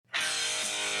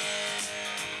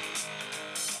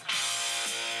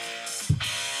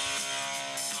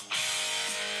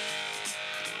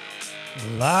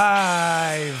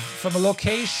Live from a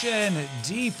location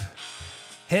deep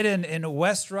hidden in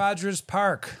West Rogers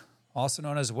Park, also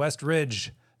known as West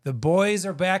Ridge. The boys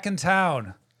are back in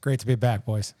town. Great to be back,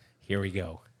 boys. Here we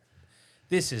go.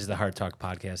 This is the Hard Talk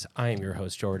Podcast. I am your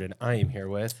host, Jordan. I am here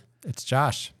with It's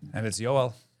Josh. And it's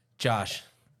Yoel. Josh.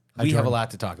 Hi, We have a Jordan.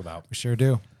 lot to talk about. We sure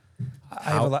do.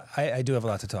 I do have a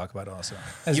lot to talk about also.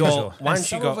 As Yoel, usual. why And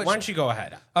don't you go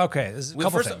ahead? Okay, this is a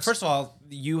Well, couple things. first of all,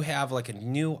 you have like a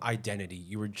new identity.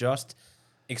 You were just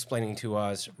explaining to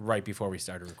us right before we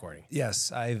started recording.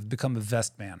 Yes, I've become a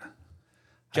vest man.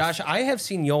 Josh, I have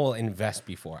seen Yoel in vest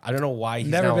before. I don't know why he's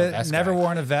now a vest Never guy.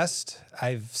 worn a vest.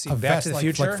 I've seen A Back vest to the like,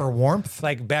 Future. like for warmth.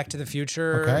 Like Back to the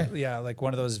Future. Okay. Yeah, like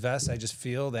one of those vests. I just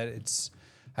feel that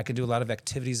I can do a lot of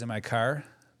activities in my car,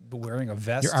 but wearing a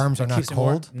vest. Your arms are it not keeps me warm.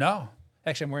 cold? No.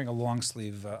 Actually, I'm wearing a long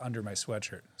sleeve under my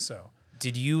sweatshirt. So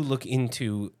Did you look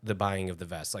into the buying of the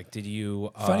vest? Like, did you?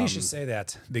 funny you should say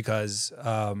that because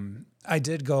I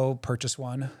did go purchase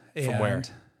one. From where?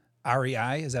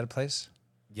 REI, is that a place?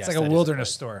 Yes, It's like that a is wilderness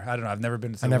place. store. I don't know. I've never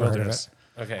been to the never heard of wilderness.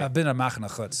 Okay. I've been to Machna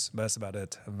Chutz, but that's about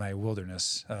it of my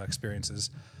wilderness experiences.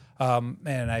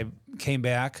 And I came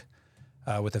back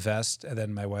with a vest, and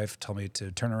then my wife told me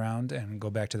to turn around and go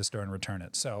back to the store and return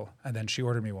it. And then she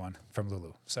ordered me one from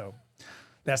Lulu. So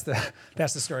that's the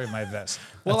story of my vest.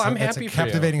 Well, That's I'm that's happy a for you.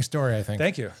 captivating story, I think.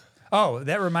 Thank you. Oh,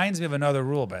 that reminds me of another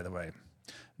rule, by the way.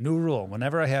 New rule.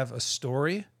 Whenever I have a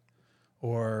story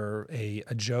or a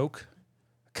joke,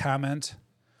 a comment,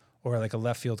 or like a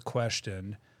left field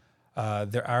question,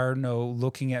 there are no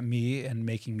looking at me and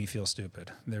making me feel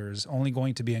stupid. There's only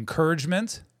going to be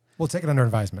encouragement. We'll take it under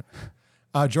advisement.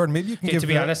 Jordan, maybe you can Okay, give. to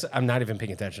be honest, I'm not even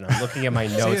paying attention. I'm looking at my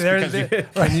notes. there- because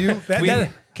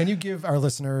there- Can you give our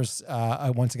listeners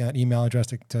once again an email address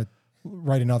to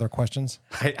write in other questions?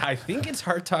 I think it's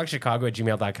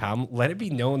hardtalkchicago@gmail.com. Let it be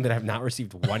known that I've not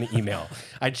received one email.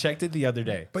 I checked it the other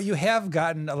day. But you have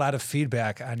gotten a lot of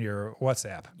feedback on your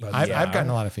WhatsApp. But I've gotten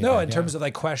a lot of feedback. no, in terms of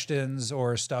like questions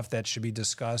or stuff that should be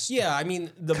discussed. Yeah, I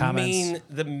mean the Comments.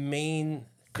 main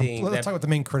thing. Let's talk about the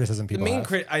main criticism the people main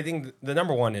have. I think the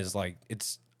number one is like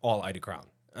it's all Ida Crown.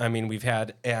 I mean we've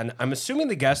had, and I'm assuming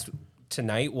the guest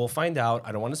tonight. We'll find out.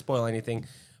 I don't want to spoil anything,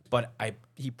 but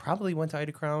he probably went to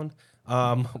Ida Crown.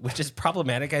 Which is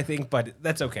problematic, I think, but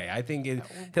that's okay. I think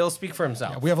he'll speak for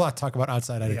himself. We have a lot to talk about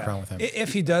outside Ida Crown with him.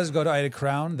 If he does go to Ida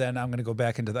Crown, then I'm going to go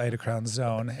back into the Ida Crown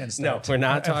zone and No, start. we're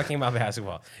not talking about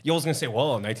basketball. Yoel's going to say,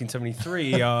 well, in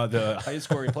 1973, the highest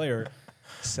scoring player.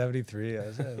 73. I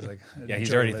was like, Yeah, he's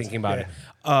enjoy already this. thinking about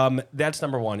Yeah. it. That's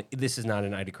number one. This is not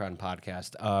an Ida Crown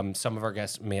podcast. Some of our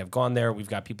guests may have gone there. We've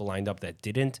got people lined up that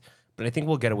didn't, but I think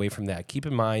we'll get away from that. Keep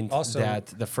in mind Also- that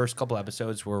the first couple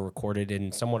episodes were recorded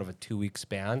in somewhat of a 2-week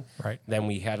span. Right. Then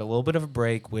we had a little bit of a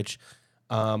break, which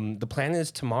the plan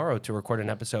is tomorrow to record an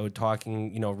episode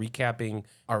talking, recapping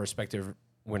our respective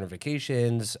winter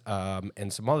vacations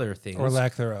and some other things. Or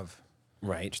lack thereof.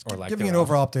 Right. Or like Give me an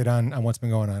overall update on what's been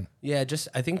going on. Yeah,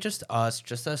 I think just us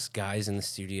guys in the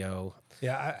studio.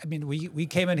 Yeah, I mean, we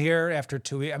came in here after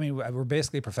 2 weeks. I mean, we're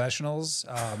basically professionals.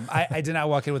 I did not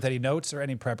walk in with any notes or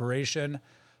any preparation.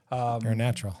 You're a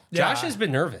natural. Josh has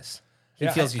been nervous. He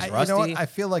Yeah, feels he's You rusty. know what? I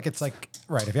feel like it's like,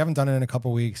 right, if you haven't done it in a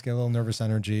couple weeks, get a little nervous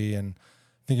energy and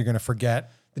think you're going to forget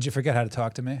Did you forget how to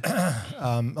talk to me?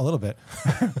 a little bit.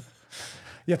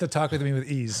 You have to talk with me with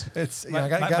ease. It's I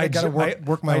got to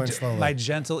work my way in slowly. My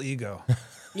gentle ego.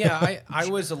 Yeah, I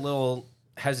was a little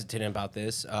hesitant about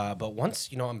this, but once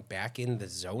I'm back in the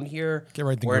zone here. Get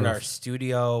right in the We're in groove. our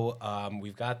studio.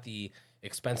 We've got the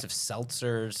expensive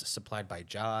seltzers supplied by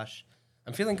Josh.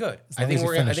 I'm feeling good. I long think as you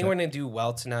we're finish gonna do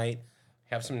well tonight.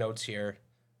 Have some notes here.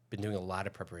 Been doing a lot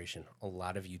of preparation, a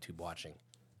lot of YouTube watching.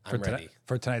 I'm ready.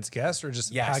 For tonight's guest or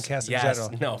just Yes, podcast in yes.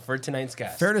 general? No, for tonight's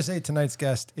guest. Fair to say tonight's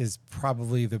guest is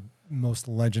probably the most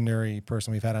legendary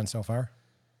person we've had on so far.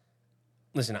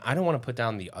 Listen, I don't want to put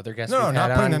down the other guests. No, we've not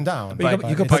had putting on, them down. But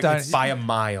you can put down- it's by a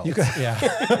mile.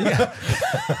 Yeah.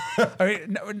 I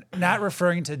mean, not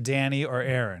referring to Danny or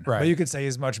Aaron, Right. but you could say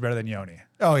he's much better than Yoni.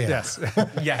 Oh, yeah. Yes.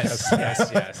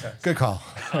 yes. Good call.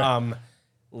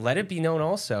 Let it be known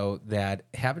also that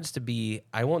happens to be,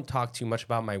 I won't talk too much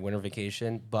about my winter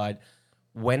vacation, but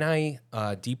when I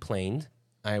deplaned,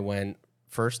 I went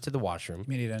first to the washroom. I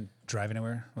mean, you didn't drive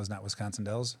anywhere? Was not Wisconsin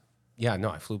Dells, Yeah, no,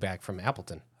 I flew back from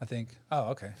Appleton. I think. Oh,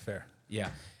 okay, fair.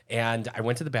 Yeah. And I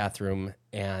went to the bathroom,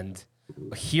 and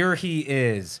here he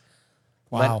is.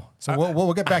 Wow. So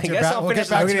we'll get back to I your guess I'll we'll get finish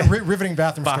back my- to your riveting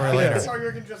bathroom story later. So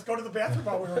you can just go to the bathroom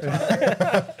while we were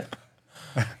talking.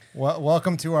 Well,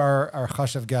 welcome to our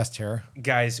chashav guest here.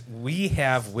 Guys, we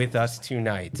have with us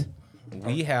tonight,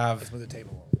 we have With the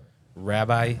table.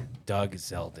 Rabbi Doug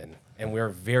Zelden. and we're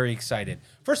very excited.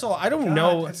 First of all, I don't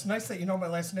know. It's nice that you know my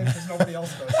last name because nobody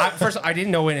else does. First of all, I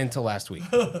didn't know it until last week.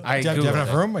 Do you have enough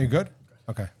Googled it. room? Are you good?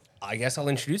 Okay. I guess I'll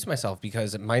introduce myself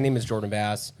because my name is Jordan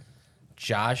Bass.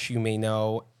 Josh, you may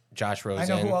know. Josh Rosen. I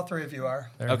know who all three of you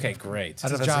are. Okay, great. I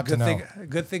don't know It's a if job it's to a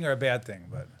good thing or a bad thing,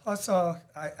 but Plus,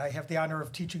 I have the honor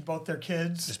of teaching both their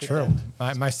kids. It's True.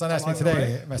 My son asked me Along the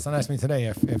today. way. My son asked me today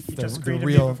if just the greeted me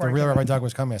real before I came Rabbi in. Doug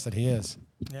was coming. I said he is.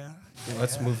 Yeah.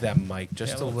 Let's move that mic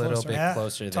just a little bit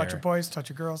closer there. Touch your boys, touch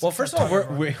your girls. Well, first of all, touch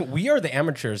everyone. we are the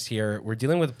amateurs here. We're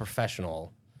dealing with a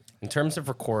professional in terms of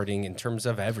recording, in terms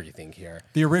of everything here.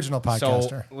 The original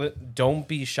podcaster. So don't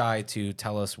be shy to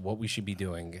tell us what we should be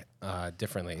doing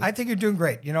differently. I think you're doing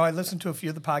great. You know, I listened to a few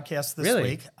of the podcasts this Really?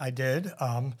 week. I did.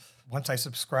 Once I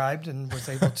subscribed and was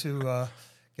able to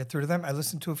get through to them, I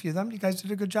listened to a few of them. You guys did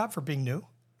a good job for being new.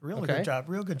 Really Okay. good job.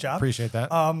 Real good job. Appreciate that.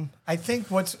 I think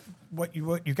what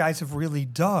you guys have really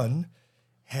done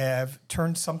have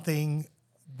turned something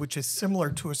which is similar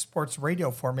to a sports radio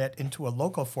format into a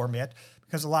local format,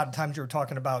 because a lot of times you were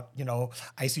talking about, you know,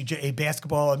 ICJA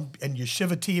basketball and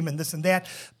yeshiva team and this and that,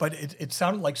 but it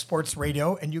sounded like sports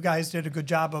radio, and you guys did a good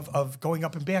job of going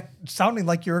up and back, sounding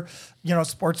like you're, you know,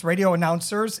 sports radio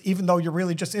announcers, even though you're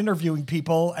really just interviewing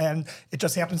people and it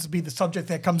just happens to be the subject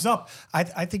that comes up.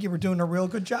 I think you were doing a real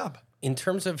good job. in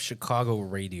terms of Chicago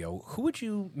radio, who would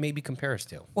you maybe compare us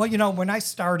to? Well, you know, when I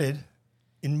started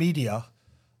in media,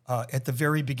 at the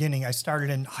very beginning, I started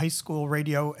in high school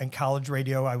radio and college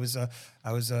radio. I was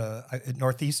at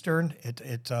Northeastern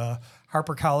at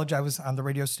Harper College. I was on the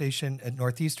radio station. At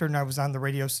Northeastern, I was on the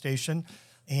radio station,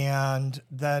 and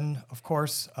then, of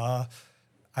course,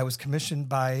 I was commissioned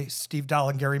by Steve Dahl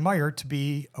and Gary Meyer to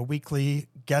be a weekly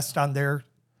guest on their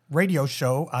radio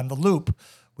show on the Loop,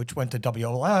 which went to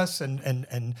WLS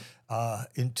and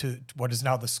into what is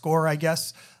now the Score, I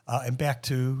guess, and back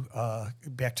to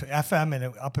FM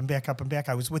and up and back.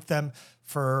 I was with them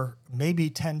for maybe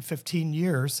 10, 15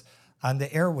 years on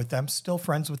the air with them, still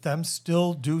friends with them,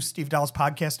 still do Steve Dahl's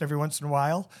podcast every once in a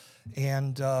while,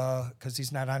 and because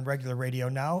he's not on regular radio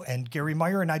now. And Gary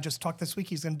Meyer and I just talked this week.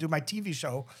 He's going to do my TV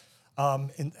show.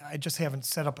 And I just haven't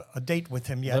set up a date with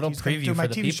him yet. Little He's going to preview do my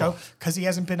for the TV show people. because he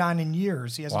hasn't been on in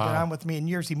years. He hasn't been on with me in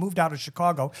years. He moved out of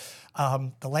Chicago.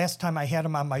 The last time I had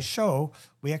him on my show,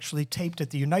 we actually taped at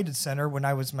the United Center when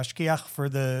I was mashkiach for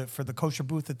the kosher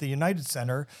booth at the United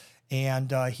Center.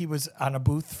 And he was on a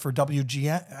booth for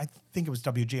WGN. I think it was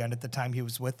WGN at the time he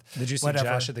was with. Did you see whatever.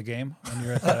 Josh at the game when you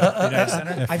were at the United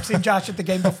Center? I've seen Josh at the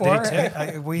game before. Did he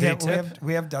tip? We Did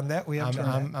he have done that. We have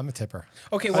done that. I'm a tipper.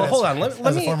 Okay, well, hold on. Let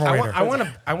as a me. former waiter.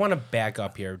 I want to back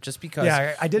up here just because.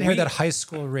 Yeah, I did hear we- that high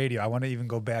school radio. I want to even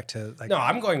go back to like. No,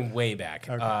 I'm going way back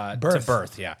to Birth.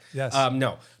 birth. Yeah. Yes.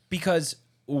 No, because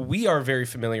we are very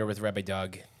familiar with Rabbi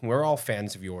Doug. We're all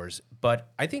fans of yours, but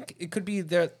I think it could be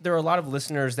there are a lot of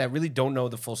listeners that really don't know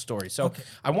the full story. So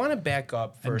I want to back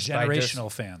up and first. by just-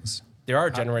 generational fans, there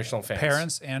are generational fans.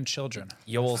 parents and children.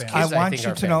 Yoel's Fans. kids, I want think, you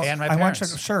are to know. fans. And my I want you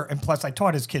parents. sure, and plus I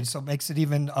taught his kids, so it makes it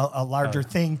even a larger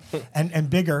thing and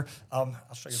bigger. I'll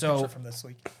show you a So- picture from this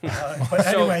week. But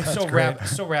anyway,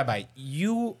 So Rabbi,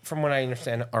 you, from what I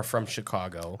understand, are from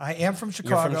Chicago. I am from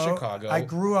Chicago. You're from Chicago. I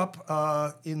grew up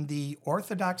in the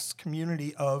Orthodox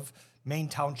community of Main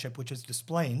Township, which is Des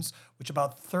Plaines, which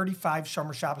about 35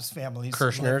 Shomer Shabbos families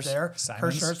Kirschners. live there.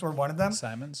 Simons. Kirschners were one of them.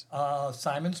 Simons.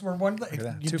 Simons were one of them. at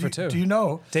that. You- 2 for 2. Do you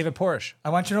know? David Porsche. I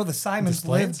want you to know the Simons Des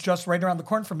Plaines? lived just right around the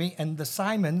corner from me. And the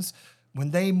Simons,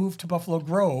 when they moved to Buffalo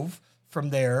Grove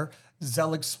from there,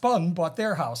 Zelig Spun bought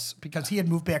their house because he had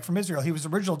moved back from Israel. He was the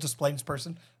original Des Plaines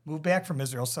person, moved back from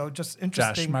Israel. So just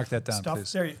interesting mark that down, stuff.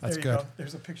 please. There, That's you good. go.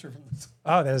 There's a picture from this.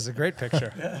 Oh, that is a great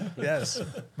picture. Yes,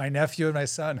 my nephew and my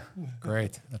son.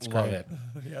 Great. That's Love great. it.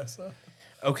 Yes.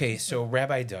 Okay, so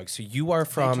Rabbi Doug, so you are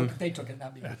from They took it,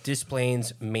 not me. Des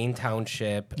Plaines, Main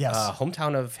Township, Yes.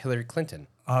 Hometown of Hillary Clinton.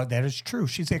 That is true.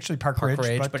 She's actually Park Ridge,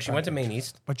 but she went to Maine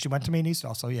East. But she went to Maine East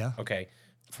also, yeah. Okay.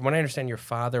 From what I understand, your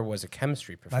father was a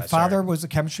chemistry professor. My father was a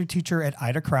chemistry teacher at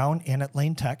Ida Crown and at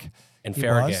Lane Tech. And He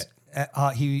Farragut.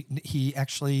 was. He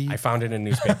actually. I found it in a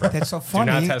newspaper. That's so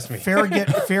funny. Do not test me.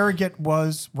 Farragut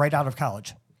was right out of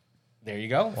college. There you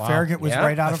go. Farragut was Yeah.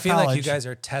 right out I of feel college. like you guys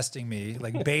are testing me,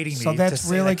 like baiting me. So that's to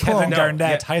say really that Kevin cool. No,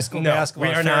 Garnett, yeah, high school no, basketball.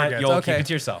 we are not. Farragut. You'll okay. keep it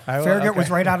to yourself. I will- Farragut was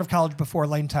okay. right out of college before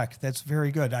Lane Tech. That's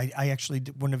very good. I actually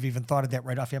wouldn't have even thought of that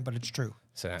right offhand, but it's true.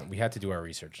 So we had to do our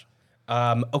research.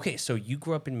 Okay, so you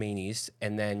grew up in Maine East,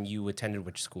 and then you attended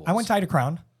which schools? I went to Ida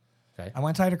Crown. Okay. I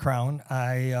went to Ida Crown.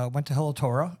 I went to Hillel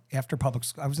Torah after public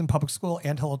school. I was in public school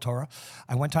and Hillel Torah.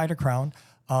 I went to Ida Crown.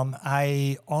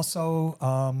 I also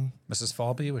Mrs.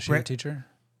 Falby, was she your teacher?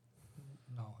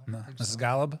 no, No. Mrs.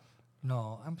 Golub?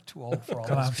 No, I'm too old for all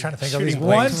Come on, I'm this. trying to think of Shooting these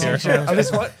one blanks here. teacher. At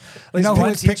least know who one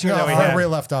was teacher Picking that up we where had. we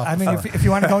left off. I mean, if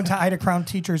you want to go into Ida Crown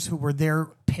teachers who were there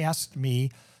past me,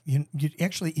 you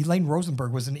actually, Elaine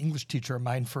Rosenberg was an English teacher of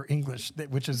mine for English,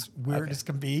 which is weird as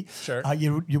can be. Sure.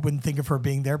 You wouldn't think of her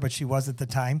being there, but she was at the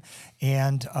time.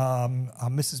 And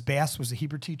Mrs. Bass was a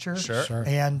Hebrew teacher. Sure.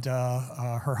 And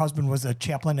her husband was a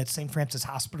chaplain at St. Francis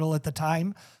Hospital at the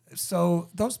time. So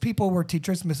those people were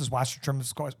teachers. Mrs.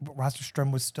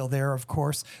 Wasserstrom was still there, of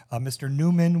course. Mr.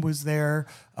 Newman was there.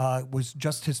 Was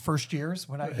just his first years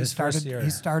when he started. first year. He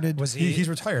started. Was He's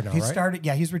retired now, He right? started.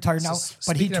 Yeah, he's retired now.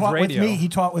 But he speaking of taught with radio- me. He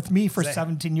taught with me for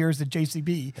 17 years at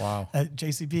JCB. Wow. At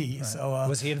JCB. So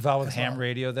Was he involved with ham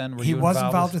radio then? Were he you was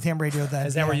involved with ham radio then.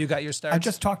 Is that where you got your start? I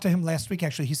just talked to him last week.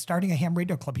 Actually, he's starting a ham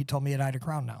radio club. He told me at Ida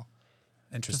Crown now.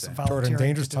 Interesting. Just Jordan, volunteering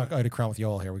dangerous to do talk Ida Crown with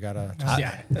Yoel here. We got to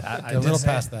Yeah, get a little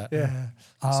past that. Yeah.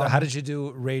 So how did you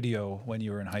do radio when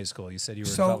you were in high school? You said you were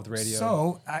involved with radio.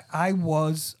 So I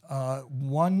was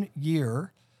 1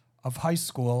 year of high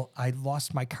school. I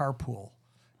lost my carpool,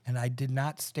 and I did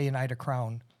not stay in Ida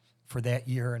Crown for that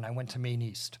year. And I went to Maine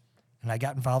East, and I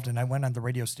got involved, and I went on the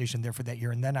radio station there for that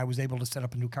year. And then I was able to set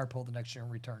up a new carpool the next year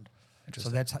and returned. So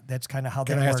that's kind of how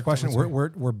Can that I worked. ask a question? It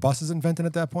was- Were buses invented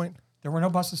at that point? There were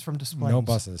no buses from Des Plaines. No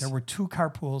buses. There were 2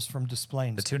 carpools from Des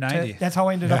Plaines. The 290. That's how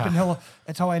I ended up in Yeah.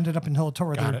 That's how I ended up in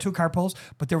Hilltoro. There were 2 carpools,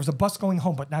 but there was a bus going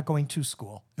home, but not going to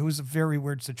school. It was a very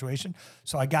weird situation.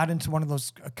 So I got into one of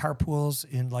those carpools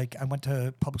I went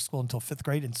to public school until 5th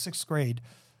grade. In 6th grade,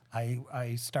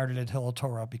 I started at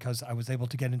Hilltoro because I was able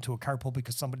to get into a carpool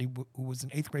because somebody who was in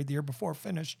 8th grade the year before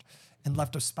finished and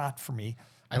left a spot for me.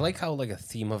 I like how a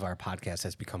theme of our podcast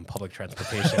has become public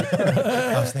transportation.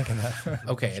 I was thinking that.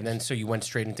 Okay, and then so you went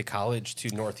straight into college to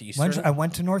Northeastern. I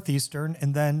went to Northeastern,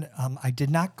 and then I did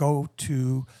not go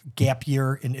to gap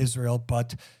year in Israel,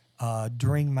 but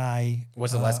during my...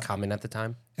 Was it less common at the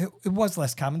time? It was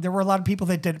less common. There were a lot of people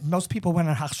that did. Most people went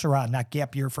on Hachshara, not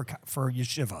gap year for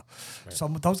yeshiva. Right. So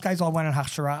those guys all went on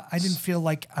Hachshara. I didn't feel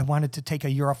like I wanted to take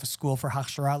a year off of school for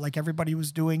Hachshara like everybody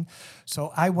was doing.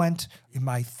 So I went in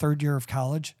my 3rd year of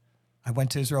college. I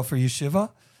went to Israel for yeshiva,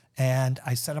 and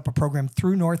I set up a program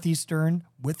through Northeastern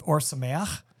with Or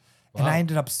Sameach. And I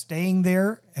ended up staying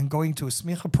there and going to a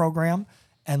smicha program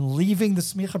and leaving the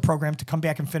smicha program to come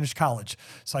back and finish college.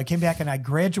 So I came back and I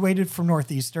graduated from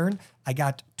Northeastern. I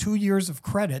got 2 years of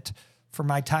credit for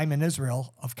my time in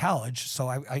Israel of college. So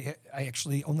I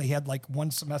actually only had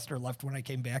 1 semester left when I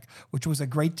came back, which was a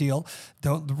great deal.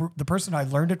 The person I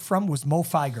learned it from was Mo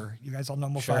Feiger. You guys all know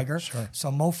Mo Feiger. Sure. So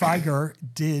Mo Feiger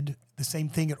did the same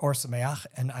thing at Or Sameach,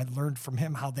 and I learned from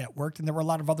him how that worked. And there were a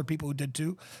lot of other people who did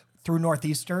too, through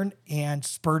Northeastern and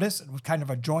Spertus. It was kind of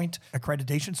a joint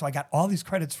accreditation. So I got all these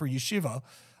credits for yeshiva.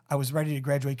 I was ready to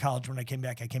graduate college when I came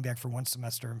back. I came back for 1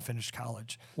 semester and finished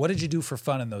college. What did you do for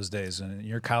fun in those days in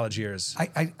your college years?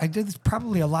 I did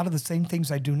probably a lot of the same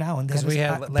things I do now. And that we is,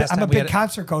 had- last I'm time a we big had-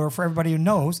 concert goer for everybody who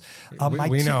knows.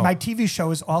 We know. My TV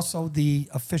show is also the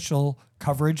official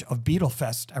coverage of Beatle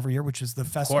Fest every year, which is the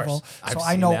festival. I've So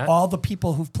I seen know that. all the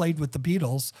people who've played with the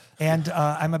Beatles. And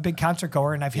I'm a big concert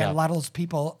goer, and I've had a Yeah. lot of those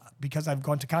people because I've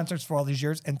gone to concerts for all these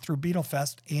years and through Beatle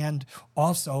Fest, and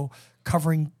also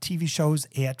covering TV shows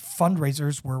at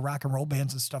fundraisers where rock and roll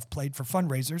bands and stuff played for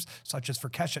fundraisers, such as for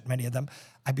Keshet, many of them.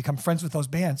 I become friends with those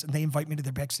bands, and they invite me to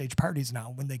their backstage parties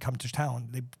now when they come to town.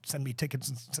 They send me tickets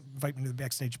and invite me to the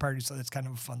backstage parties, so that's kind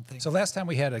of a fun thing. So last time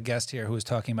we had a guest here who was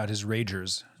talking about his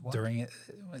ragers during it.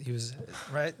 He was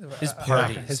right. His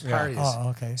parties. His parties. Oh,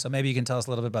 okay. So maybe you can tell us a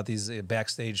little bit about these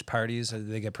backstage parties. Do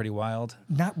they get pretty wild?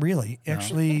 Not really.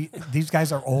 Actually, these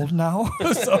guys are old now.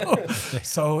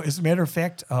 So as a matter of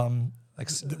fact,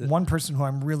 one person who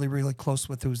I'm really, really close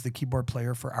with, who's the keyboard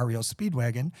player for REO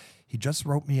Speedwagon, he just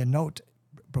wrote me a note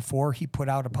before he put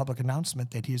out a public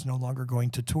announcement that he is no longer going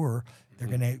to tour. They're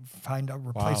going to find a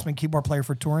replacement keyboard player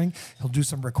for touring. He'll do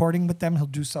some recording with them. He'll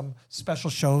do some special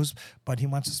shows, but he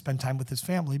wants to spend time with his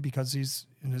family because he's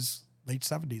in his late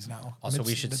 70s now. Also,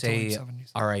 we should mid to late say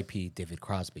 70s. R.I.P. David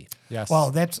Crosby. Yes.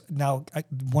 Well, that's now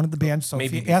one of the bands. So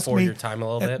Maybe if you ask before me, your time a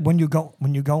little bit. when you go,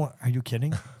 are you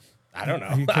kidding? I don't know.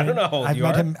 Are you I don't kidding? know how old I've you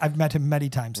met are. him. I've met him many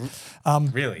times.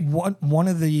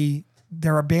 Really?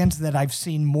 There are bands that I've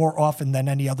seen more often than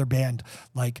any other band,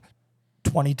 like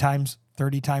 20 times,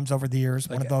 30 times over the years.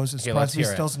 One of those is Okay, let's Crosby,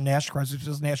 hear it. Stills, and Nash. Crosby,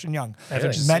 Stills, Nash, and Young. Ever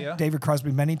Met see ya? David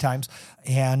Crosby many times.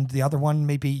 And the other one,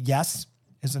 maybe Yes,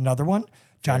 is another one.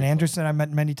 John Anderson, I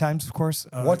met many times, of course.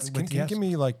 Can you give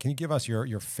me can you give us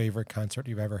your favorite concert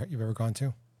you've ever gone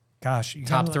to? Gosh, you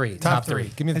Top gotta- three. Top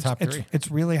three. Give me the top three.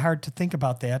 It's really hard to think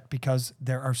about that because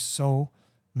there are so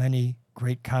many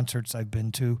great concerts I've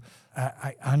been to.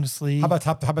 I honestly, How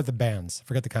about the bands?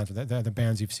 Forget the concert. The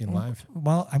bands you've seen live.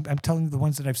 well, I'm telling you the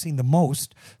ones that I've seen the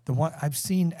most. The one I've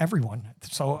seen everyone,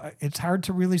 so it's hard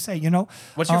to really say.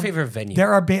 What's your favorite venue?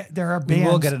 There are bands.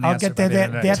 will get an I'll answer get by that. the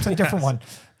end of the That's night. a different one.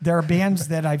 There are bands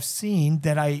that I've seen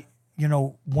that I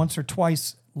once or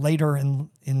twice later in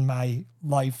my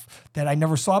life that I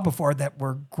never saw before that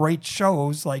were great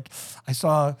shows. Like I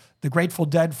saw the Grateful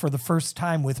Dead for the first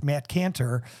time with Matt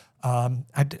Cantor. I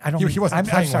don't. He wasn't I'm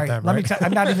playing sorry. with them, Let me. right?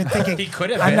 I'm not even thinking. He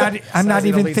could have I'm been. not. I'm not Sounds like the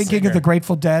even lead thinking of singer. the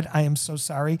Grateful Dead. I am so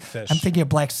sorry. I'm thinking of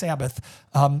Black Sabbath.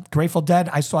 Grateful Dead.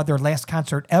 I saw their last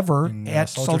concert ever at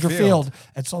Soldier Soldier Field. Field.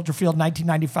 At Soldier Field,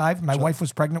 1995. My wife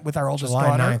was pregnant with our oldest July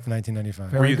daughter. 9th, 1995.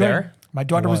 Very Were you good. there? My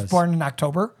daughter I was was. born in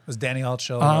October. Was Danny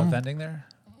Altschul vending there?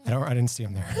 I didn't see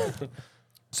him there.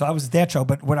 So I was at that show,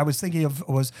 but what I was thinking of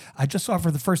was I just saw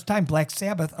for the first time Black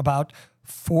Sabbath about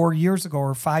 4 years ago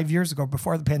or 5 years ago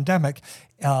before the pandemic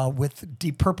with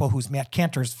Deep Purple, who's Matt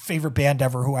Cantor's favorite band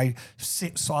ever, who I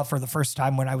saw for the first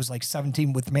time when I was like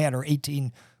 17 with Matt or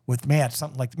 18 with Matt,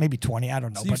 something like maybe 20, I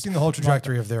don't know. So you've seen the whole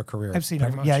trajectory of their career. I've seen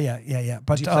pretty it. much? Yeah.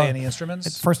 But Did you play any instruments?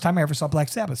 It's the first time I ever saw Black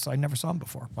Sabbath, so I never saw him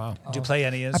before. Wow. Did you play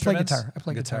any I play instruments? guitar. I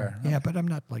play guitar. Yeah, but I'm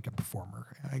not like a performer.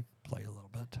 I play a little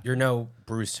bit. You're no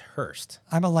Bruce Hurst.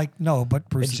 I'm but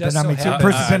Bruce has just been on so my happens-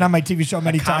 Bruce has been on my TV show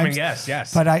many times.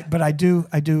 yes. But I do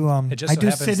just so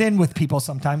sit happens- in with people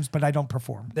sometimes, but I don't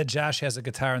perform. That Josh has a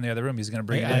guitar in the other room. He's going to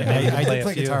bring it I in. He can did play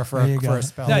a few. guitar for There you a go.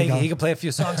 spell. No, There you he go. can play a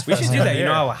few songs. We for should us do on that. the You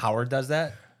know air. how Howard does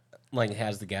that? Like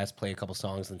has the guest play a couple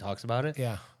songs and talks about it?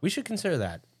 Yeah. We should consider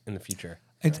that in the future.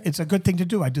 It's a good thing to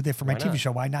do. I do that for my TV not?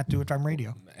 show. Why not do it on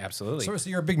radio? Absolutely. So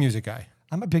you're a big music guy.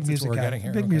 I'm a big That's music what we're guy. getting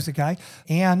here. Big Okay. music guy.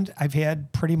 And I've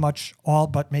had pretty much all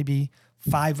but maybe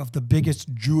 5 of the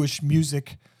biggest Jewish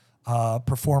music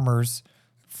performers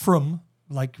from,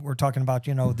 like we're talking about,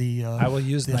 the I will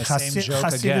use the my same joke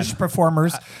Hasidic again.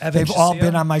 performers. Evan They've all Shasia?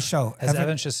 been on my show. Has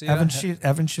Evan Shasia?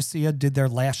 Evan Shasia did their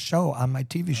last show on my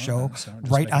TV show so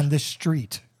just right making on this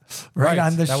street. Right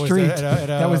on the That was street. at a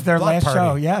That was their block last party.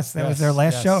 show. Yes, that was their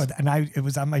last Yes. show, and it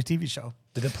was on my TV show.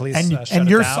 Did the police And shut it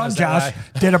your down? son Is that Josh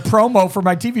why? did a promo for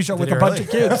my TV show with he a bunch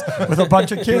really? of kids. With a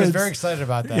bunch of kids. He was very excited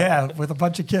about that. Yeah, with a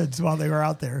bunch of kids while they were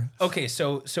out there. Okay,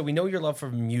 so we know your love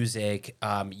for music.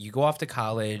 You go off to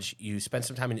college. You spend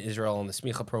some time in Israel on the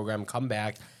Smicha program. Come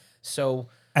back. So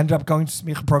Ended up going to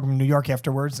Smicha program in New York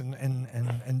afterwards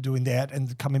and doing that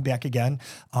and coming back again.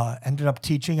 Ended up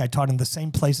teaching. I taught in the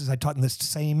same places. I taught in this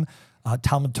same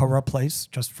Talmud Torah place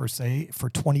just for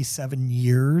 27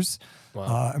 years.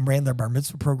 Wow. And ran their bar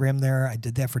mitzvah program there. I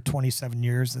did that for 27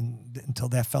 years until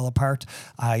that fell apart.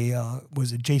 I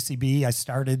was at JCB. I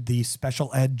started the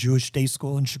special ed Jewish day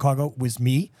school in Chicago. It was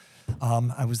me.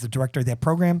 I was the director of that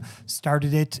program,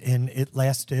 started it, and it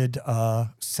lasted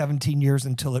 17 years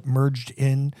until it merged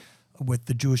in with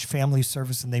the Jewish Family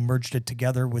Service, and they merged it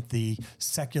together with the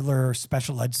secular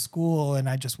special ed school, and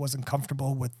I just wasn't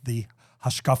comfortable with the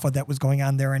hashkafa that was going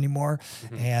on there anymore,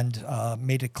 and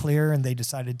made it clear, and they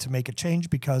decided to make a change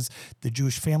because the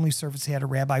Jewish Family Service had a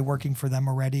rabbi working for them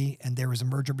already, and there was a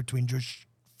merger between Jewish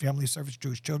Family Service,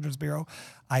 Jewish Children's Bureau.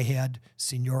 I had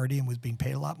seniority and was being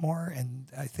paid a lot more, and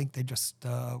I think they just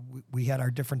we had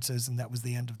our differences, and that was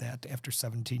the end of that after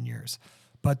 17 years.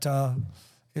 But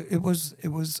it was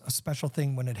a special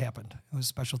thing when it happened. It was a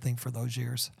special thing for those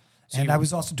years. And I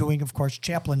was also doing, of course,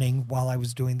 chaplaining. While I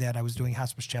was doing that, I was doing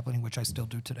hospice chaplaining, which I still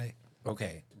do today.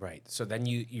 okay, right. So then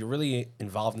you're really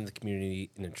involved in the community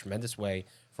in a tremendous way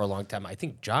for a long time. I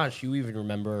think Josh, you even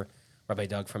remember Rabbi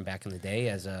Doug from back in the day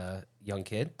as a young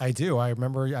kid. I do. I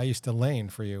remember I used to lane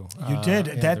for you. You did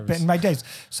yeah, that there was- in my days.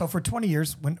 So for 20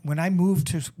 years, when I moved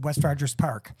to West Rogers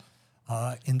Park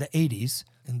in the 80s,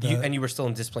 And you were still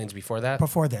in Displanes before that?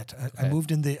 before that, I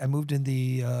moved in the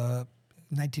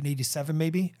 1987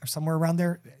 maybe or somewhere around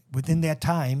there. Within that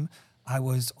time, I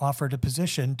was offered a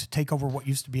position to take over what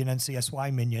used to be an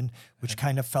NCSY minion, which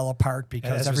kind of fell apart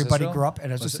because Ezra everybody Israel? grew up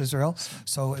at Ezra Was it? Israel.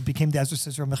 So it became the Ezra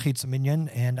Israel Mechitza minion,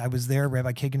 and I was there.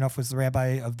 Rabbi Kaganoff was the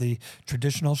rabbi of the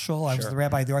traditional shul. I was the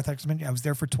rabbi of the Orthodox minion. I was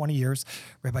there for 20 years.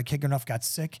 Rabbi Kaganoff got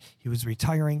sick. He was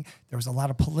retiring. There was a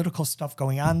lot of political stuff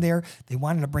going on there. They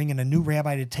wanted to bring in a new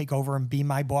rabbi to take over and be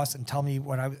my boss and tell me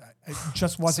what it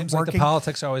just wasn't Seems like working. the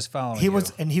politics are always following He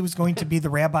you. was going to be the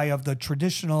rabbi of the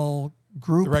traditional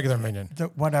group, The regular minion.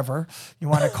 whatever you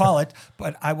want to call it.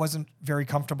 But I wasn't very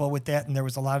comfortable with that, and there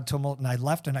was a lot of tumult. And I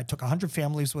left, and I took 100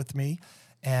 families with me,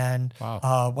 and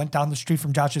Wow. went down the street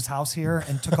from Josh's house here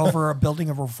and took over a building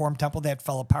of a Reform temple that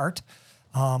fell apart.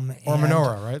 Or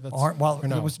menorah, right? That's,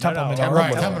 it was Temple No, Menorah.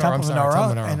 right, Temple Temple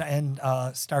Menorah. Menorah,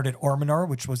 and started Or Menorah,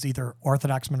 which was either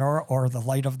Orthodox Menorah or the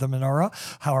Light of the Menorah,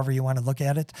 however you want to look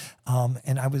at it.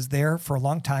 And I was there for a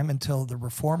long time until the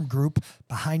Reform group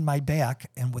behind my back,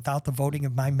 and without the voting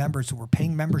of my members who were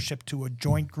paying membership to a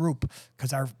joint group,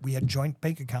 because we had joint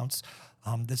bank accounts.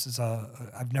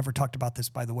 I've never talked about this,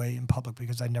 by the way, in public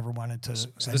because I never wanted to. So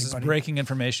this is breaking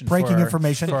information. Breaking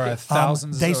information. For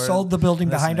thousands. They sold the building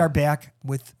behind listening. our back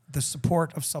with the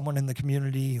support of someone in the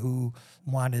community who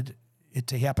wanted it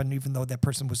to happen, even though that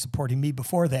person was supporting me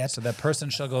before that. So that person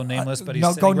shall go nameless, but he's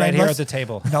no, sitting go right here nameless. at the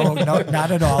table. No,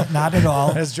 not at all, not at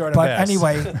all. That's Jordan but Bass.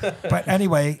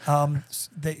 anyway,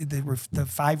 the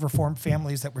 5 Reformed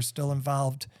families that were still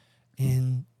involved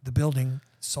in the building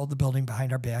sold the building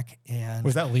behind our back. And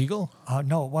Was that legal?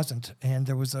 no, it wasn't. And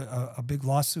there was a big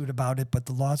lawsuit about it, but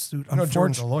the lawsuit, I know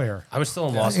Jordan's a lawyer. I was still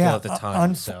in law school at the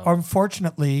time. So.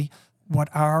 Unfortunately, what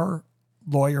our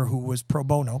lawyer, who was pro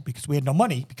bono, because we had no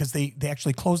money, because they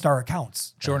actually closed our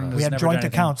accounts. Jordan We has had never joint done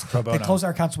anything accounts. pro bono. They closed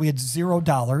our accounts. We had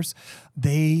 $0.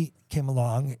 They came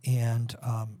along, and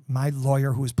my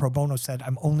lawyer, who was pro bono, said,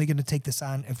 I'm only going to take this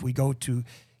on if we go to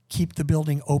keep the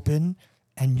building open,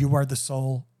 and you are the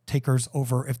sole takers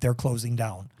over if they're closing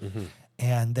down. Mm-hmm.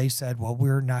 And they said, well,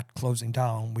 we're not closing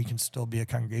down. We can still be a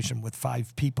congregation with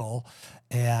 5 people.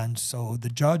 And so the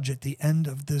judge at the end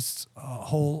of this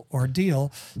whole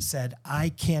ordeal said, I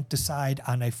can't decide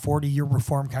on a 40-year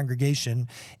Reform congregation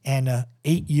and a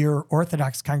 8-year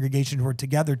Orthodox congregation who are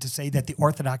together to say that the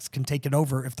Orthodox can take it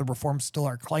over if the Reforms still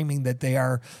are claiming that they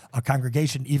are a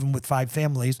congregation, even with 5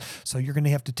 families. So you're going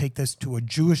to have to take this to a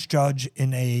Jewish judge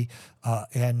in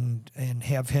and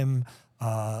have him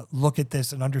look at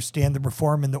this and understand the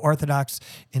Reform and the Orthodox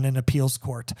in an appeals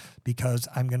court, because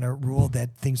I'm going to rule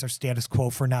that things are status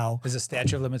quo for now. Is the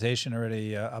statute of limitation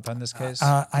already up on this case?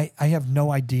 I have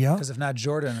no idea. Because if not,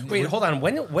 Jordan. Wait, hold on.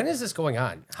 When is this going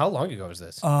on? How long ago is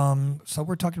this? So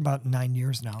we're talking about 9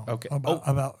 years now. Okay.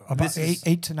 About this is-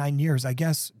 8 to 9 years, I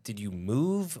guess. Did you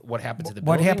move? What happened to the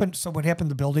What building? happened? So what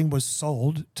happened? The building was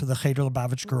sold to the Cheder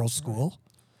Lubavitch Girls School.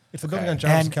 It's a building on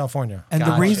Johnson, California. And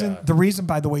Gotcha. the reason,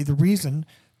 by the way,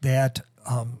 that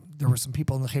there were some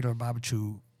people in the Cheder Lubavitch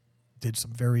who did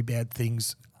some very bad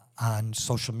things on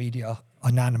social media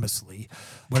anonymously,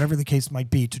 whatever the case might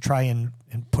be, to try and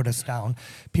put us down.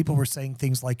 People were saying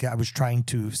things like I was trying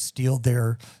to steal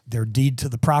their deed to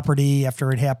the property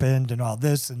after it happened and all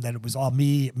this, and that it was all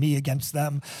me against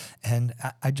them. And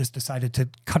I just decided to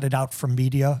cut it out from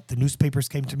media. The newspapers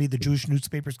came to me, the Jewish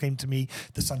newspapers came to me,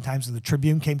 the Sun-Times and the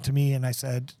Tribune came to me, and I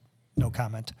said, no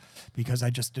comment, because I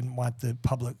just didn't want the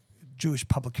Jewish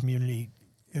public community.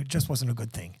 It just wasn't a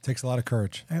good thing. Takes a lot of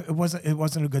courage. It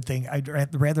wasn't a good thing.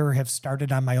 I'd rather have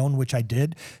started on my own, which I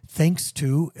did. Thanks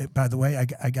to, by the way,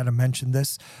 I got to mention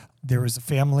this. There was a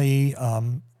family,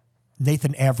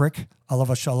 Nathan Averick,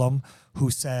 Alav Shalom, who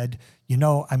said,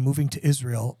 I'm moving to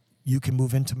Israel. You can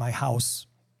move into my house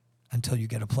until you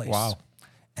get a place. Wow.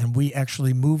 And we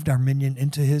actually moved our minion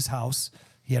into his house.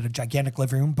 He had a gigantic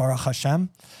living room, Baruch Hashem.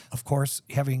 Of course,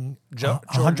 having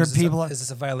 100 people. Is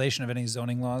this a violation of any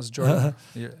zoning laws, Jordan?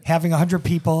 Having 100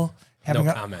 people. No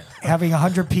comment. Having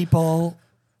 100 people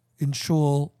in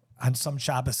shul on some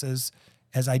Shabbases,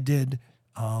 as I did,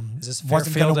 Is this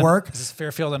wasn't Fairfield going to work. Is this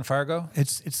Fairfield and Fargo?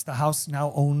 It's the house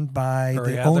now owned by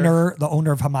Hurry the out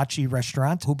owner of Hamachi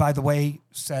Restaurant, who, by the way,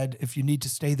 said if you need to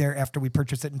stay there after we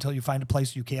purchase it until you find a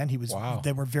place, you can. Wow.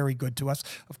 They were very good to us.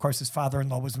 Of course, his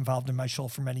father-in-law was involved in my shul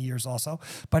for many years also.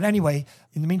 But anyway,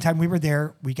 in the meantime, we were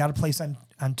there. We got a place on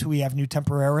Tui Avenue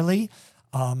temporarily.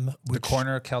 The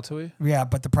corner of Kaltui? Yeah,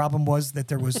 but the problem was that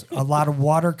there was a lot of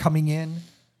water coming in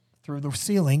through the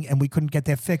ceiling, and we couldn't get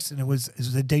that fixed, and it was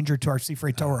a danger to our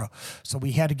Sifrei Torah. So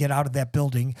we had to get out of that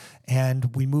building,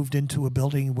 and we moved into a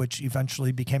building which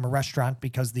eventually became a restaurant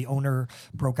because the owner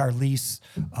broke our lease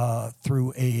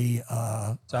through a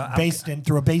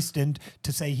based-in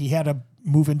to say he had to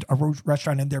move into a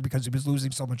restaurant in there because he was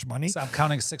losing so much money. So I'm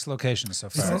counting 6 locations so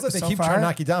It far. sounds like they So keep far- trying to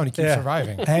knock you down. You keep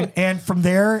surviving. And from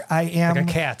there, I am Like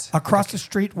a cat. across the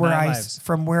street Nine lives.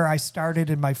 from where I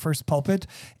started in my first pulpit,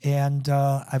 and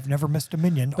I've never missed a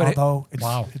minyan. Although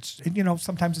it's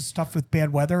sometimes it's tough with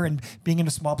bad weather and being in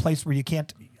a small place where you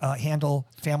can't handle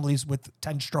families with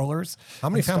 10 strollers. How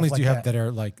many and stuff families like do you have that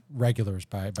are like regulars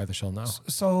by the show now?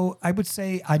 So I would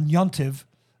say on Yontiv,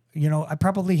 I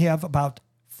probably have about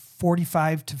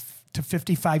 45 to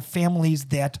 55 families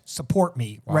that support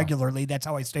me regularly. That's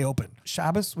how I stay open.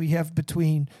 Shabbos, we have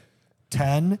between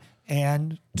 10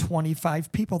 and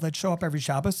 25 people that show up every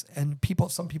Shabbos, and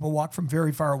some people walk from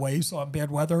very far away, so on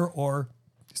bad weather or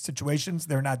situations,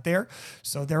 they're not there.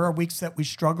 So there are weeks that we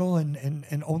struggle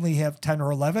and only have 10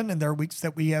 or 11, and there are weeks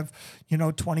that we have,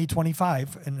 20,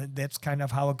 25, and that's kind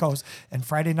of how it goes. And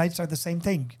Friday nights are the same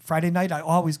thing. Friday night, I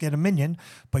always get a minyan,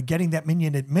 but getting that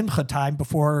minyan at mincha time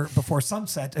before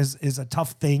sunset is a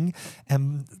tough thing.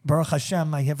 And Baruch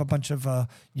Hashem, I have a bunch of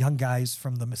young guys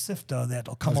from the Masifta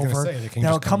that'll come over.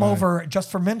 They'll come over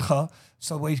just for mincha,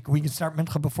 so we can start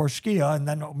mincha before shkia, and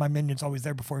then my minyan's always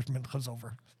there before mincha's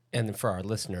over. And for our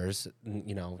listeners,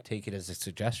 take it as a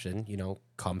suggestion,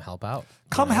 come help out.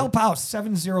 Come help out,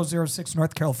 7006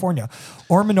 North California.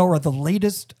 Or Menorah, the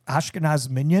latest Ashkenaz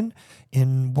minyan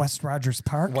in West Rogers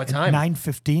Park. What time?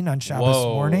 9:15 on Shabbos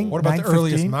morning. What about the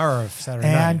earliest Marav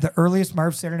Saturday night? And the earliest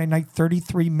Marav Saturday night,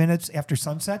 33 minutes after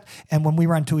sunset. And when we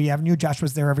were on Tui Avenue, Josh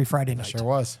was there every Friday night. Sure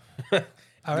was.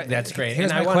 All right, that's great.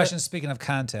 Here's and my question. Speaking of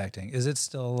contacting, is it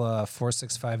still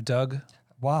 465 Doug?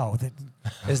 Wow,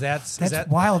 that's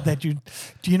wild. That you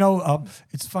do you know?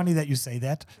 It's funny that you say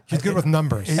that. He's good with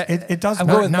numbers. It does I'm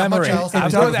work. good with Not much memory. else. I'm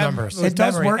It good does with numbers. It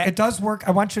does memory. work. It does work.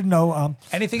 I want you to know.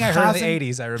 Anything I heard in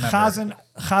the 80s, I remember.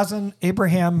 Chazan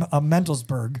Abraham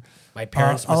Mendelsberg. My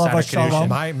parents' Allah Masonic Shalom,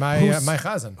 tradition. My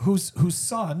chazan. whose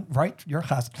son, right? Your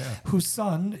chazan, whose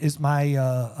son is my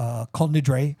Kol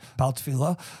Nidre Baal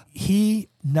Tefillah. He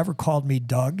never called me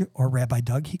Doug or Rabbi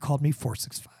Doug. He called me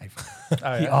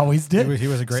 465. He always did. He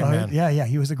was a great man. Yeah,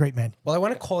 he was a great man. Well, I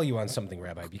want to call you on something,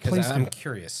 Rabbi, because Please I'm do.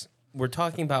 curious. We're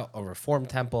talking about a Reform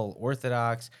temple,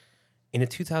 Orthodox. In a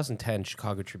 2010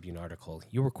 Chicago Tribune article,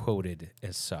 you were quoted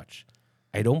as such: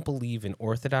 "I don't believe in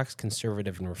Orthodox,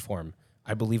 conservative, and Reform.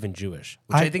 I believe in Jewish,"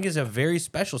 which I think is a very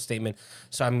special statement.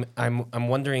 So I'm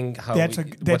wondering how That's a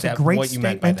great what you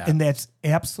meant by statement, that. and that's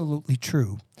absolutely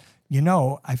true.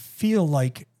 I feel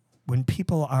like when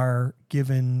people are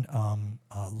given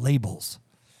labels,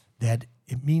 that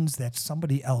it means that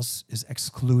somebody else is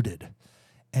excluded.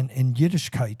 And in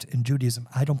Yiddishkeit, in Judaism,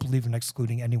 I don't believe in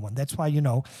excluding anyone. That's why,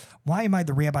 why am I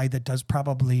the rabbi that does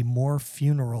probably more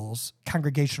funerals,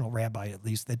 congregational rabbi at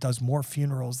least, that does more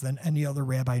funerals than any other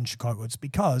rabbi in Chicago? It's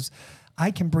because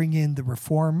I can bring in the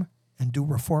Reform and do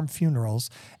Reform funerals,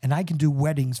 and I can do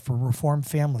weddings for Reform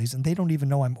families, and they don't even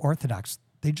know I'm Orthodox.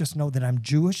 They just know that I'm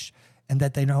Jewish and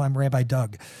that they know I'm Rabbi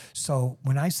Doug. So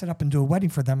when I set up and do a wedding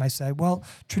for them, I say, well,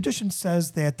 tradition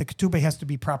says that the ketubah has to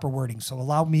be proper wording. So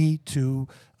allow me to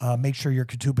make sure your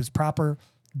ketubah is proper.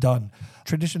 Done.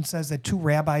 Tradition says that two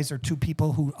rabbis or two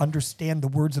people who understand the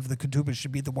words of the ketubah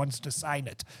should be the ones to sign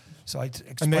it. So I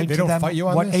explain they to don't them fight you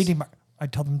on what this? I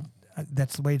tell them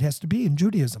that's the way it has to be in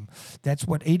Judaism. That's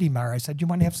what Adimar. I said, you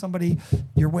want to have somebody,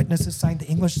 your witnesses sign the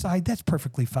English side? That's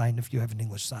perfectly fine if you have an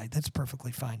English side. That's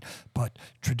perfectly fine. But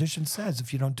tradition says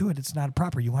if you don't do it, it's not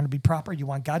proper. You want to be proper. You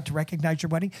want God to recognize your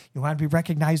wedding. You want to be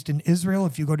recognized in Israel.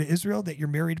 If you go to Israel, that you're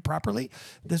married properly.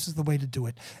 This is the way to do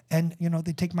it. And,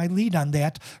 they take my lead on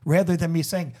that rather than me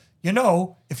saying,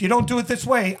 if you don't do it this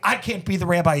way, I can't be the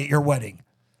rabbi at your wedding.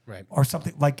 Right. Or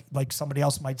something like somebody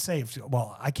else might say,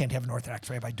 I can't have an Orthodox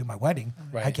rabbi do my wedding.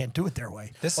 Right. I can't do it their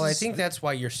way. I think that's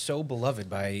why you're so beloved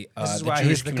by This is the why Jewish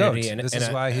he's the community. goat. This is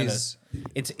why he's.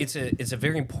 It's a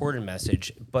very important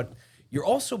message, but you're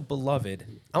also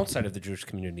beloved outside of the Jewish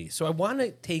community. So I want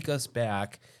to take us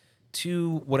back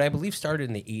to what I believe started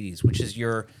in the 80s, which is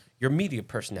your media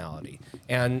personality.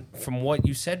 And from what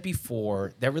you said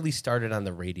before, that really started on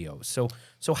the radio. So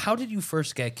how did you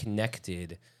first get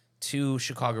connected to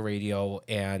Chicago radio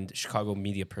and Chicago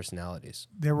media personalities?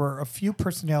 There were a few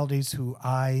personalities who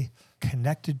I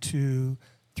connected to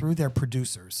through their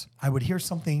producers. I would hear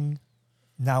something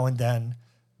now and then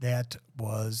that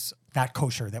was not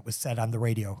kosher, that was said on the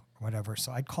radio or whatever.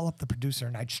 So I'd call up the producer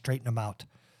and I'd straighten them out.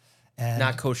 And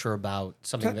Not kosher about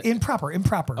something that... Improper.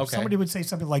 Okay. Somebody would say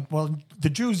something like, well,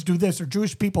 the Jews do this, or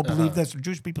Jewish people believe this, or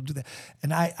Jewish people do that.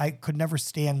 And I could never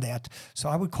stand that. So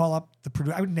I would call up the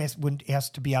producer. I wouldn't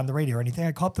ask to be on the radio or anything.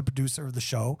 I'd call up the producer of the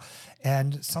show.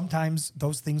 And sometimes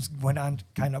those things went on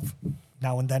kind of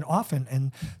now and then often.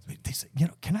 And they said,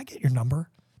 can I get your number?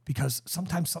 Because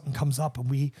sometimes something comes up and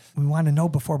we want to know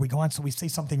before we go on. So we say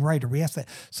something right or we ask that.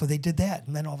 So they did that.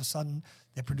 And then all of a sudden,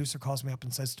 that producer calls me up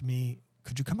and says to me,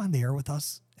 could you come on the air with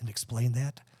us and explain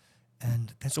that?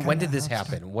 And that's So when did this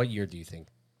happen? What year do you think?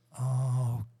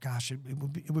 Oh gosh, it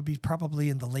would be probably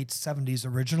in the late 70s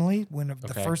originally when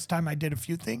the first time I did a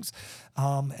few things,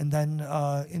 and then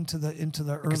into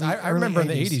the early. I remember 80s. in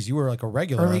the 80s you were like a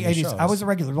regular. Early on the 80s. shows. I was a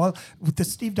regular. Well, with the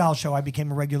Steve Dahl show, I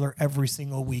became a regular every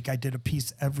single week. I did a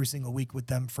piece every single week with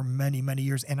them for many, many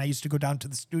years. And I used to go down to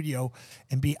the studio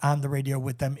and be on the radio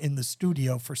with them in the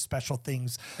studio for special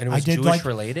things. And it was I did Jewish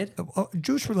related?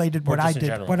 Jewish related, Or what just in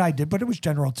general? I did, but it was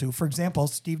general too. For example,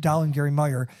 Steve Dahl and Gary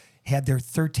Meyer had their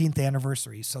 13th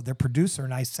anniversary. So their producer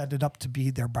and I set it up to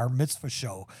be their bar mitzvah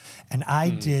show. And I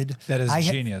did. That is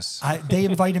genius. They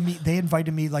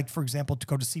invited me, like, for example, to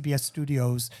go to CBS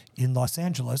Studios in Los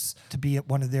Angeles to be at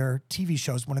one of their TV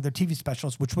shows, one of their TV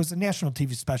specials, which was a national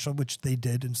TV special, which they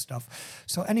did and stuff.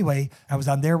 So anyway, I was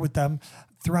on there with them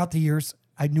throughout the years.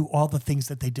 I knew all the things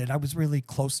that they did. I was really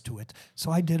close to it. So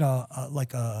I did a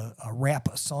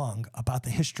song about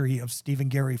the history of Steve and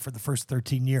Gary for the first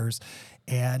 13 years.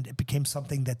 And it became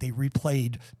something that they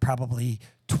replayed probably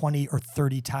 20 or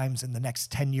 30 times in the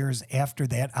next 10 years after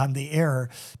that on the air,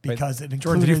 because it included...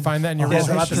 Jordan, did you find that in your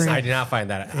history. I did not find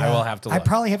that. I will have to look. I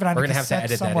probably have it on We're a gonna have to cassette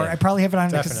edit that somewhere. in. I probably have it on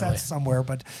a Definitely. cassette somewhere,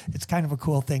 but it's kind of a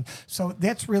cool thing. So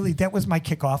that was my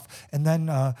kickoff. And then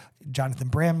Jonathan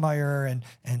Brandmeier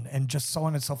and just so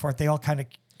on and so forth, they all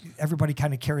everybody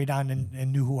kind of carried on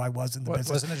and knew who I was in the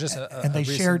business. Wasn't it just and they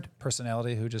shared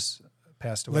personality who just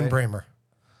passed away? Lynn Bramer.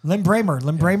 Lynn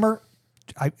Bramer,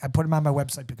 I put him on my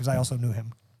website because I also knew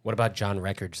him. What about John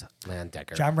Records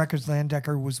Landecker? John Records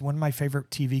Landecker was one of my favorite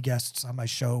TV guests on my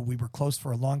show. We were close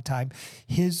for a long time.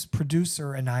 His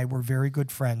producer and I were very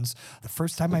good friends. The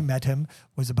first time I met him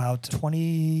was about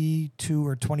 22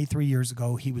 or 23 years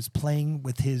ago. He was playing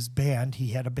with his band. He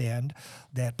had a band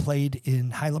that played in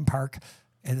Highland Park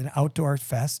at an outdoor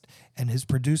fest, and his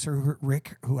producer,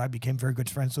 Rick, who I became very good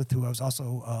friends with, who I was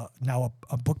also now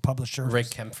a book publisher. Rick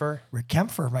Kempfer? Rick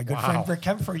Kempfer, my good friend Rick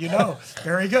Kempfer,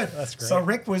 very good. That's great. So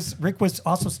Rick was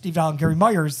also Steve Allen Gary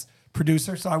Meyer's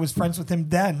producer, so I was friends with him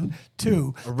then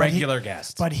too. A regular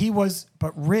guest. But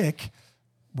Rick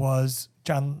was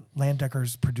John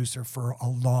Landecker's producer for a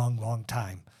long, long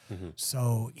time. Mm-hmm.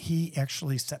 So he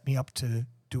actually set me up to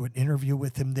do an interview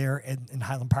with him there in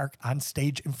Highland Park on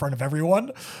stage in front of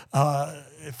everyone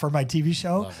for my TV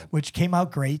show, which came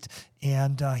out great.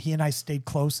 And he and I stayed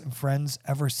close and friends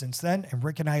ever since then. And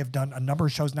Rick and I have done a number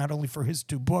of shows, not only for his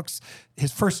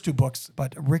first two books,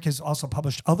 but Rick has also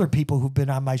published other people who've been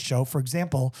on my show. For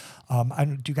example,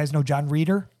 do you guys know John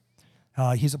Reeder?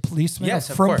 He's a policeman, yes,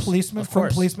 from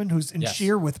policeman who's in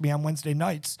Sheer with me on Wednesday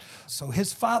nights. So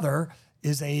his father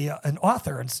is an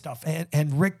author and stuff,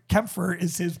 and Rick Kempfer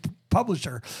is his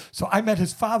publisher. So I met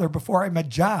his father before I met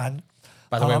John.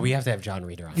 By the way, we have to have John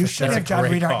Reeder on. You should have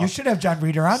John Reeder. You should have John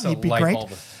Reeder on. He'd be great.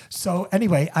 So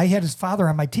anyway, I had his father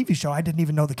on my TV show. I didn't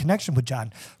even know the connection with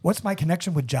John. What's my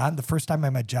connection with John? The first time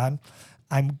I met John,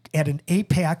 I'm at an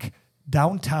APAC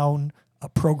downtown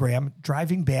program,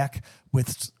 driving back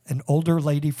with an older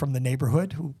lady from the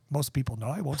neighborhood who most people know.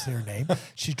 I won't say her name.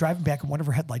 She's driving back and one of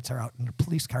her headlights are out and a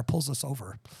police car pulls us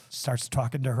over, starts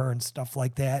talking to her and stuff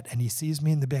like that. And he sees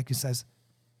me in the back. He says,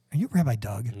 "Are you Rabbi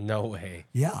Doug?" No way.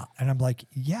 Yeah. And I'm like,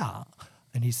 "Yeah."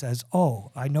 And he says, "Oh,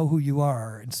 I know who you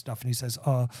are," and stuff. And he says,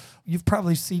 "You've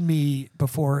probably seen me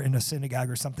before in a synagogue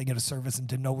or something at a service and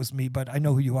didn't know it was me, but I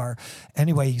know who you are."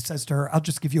 Anyway, he says to her, "I'll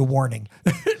just give you a warning."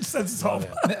 Says so.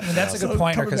 And that's a good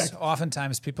pointer, because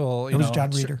oftentimes people,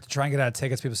 John Reeder. try and get out of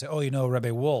tickets. People say, "Oh, you know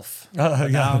Rabbi Wolf." Now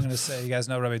I'm going to say, "You guys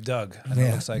know Rabbi Doug." And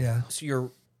it looks like So your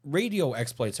radio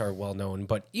exploits are well known,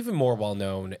 but even more well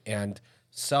known, and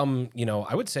some,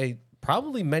 I would say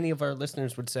probably many of our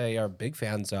listeners would say are big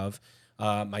fans of.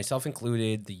 Myself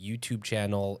included, the YouTube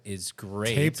channel is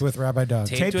great. Taped with Rabbi Doug.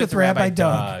 Taped with Rabbi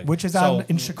Doug, which is on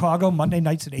in Chicago Monday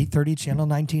nights at 8:30, Channel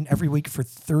 19, every week for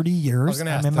 30 years. I was going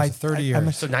to ask, in my 30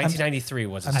 years. So 1993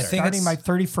 was it? I think starting my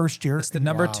 31st year. It's the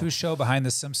number 2 show behind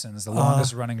The Simpsons, the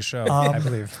longest running show, I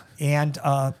believe. And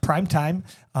prime time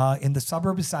in the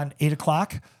suburbs is on 8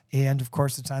 o'clock. And of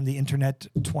course, it's on the internet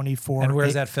 24. And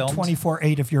where's that filmed?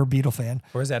 24/8 if you're a Beatle fan.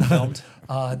 Where's that filmed?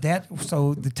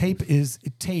 So the tape is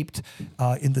taped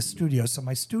in the studio. So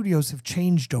my studios have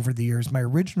changed over the years. My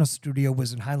original studio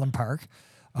was in Highland Park.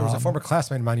 There was a former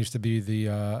classmate of mine used to be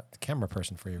the camera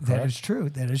person for you, correct? That is true.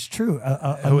 That is true.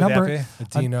 Who would that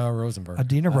be? Adina Rosenberg.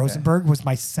 Adina Rosenberg was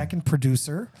my second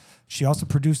producer. She also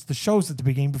produced the shows at the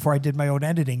beginning before I did my own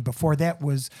editing. Before that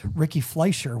was Ricky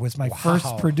Fleischer was my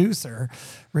first producer.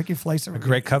 Ricky Fleischer, A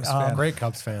great Cubs fan. Great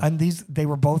Cubs fan. And they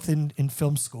were both in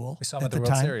film school. We saw him at at the the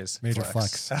World time. Series. Major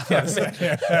flex.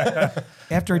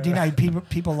 After Adina, I had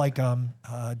people like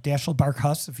Dashiell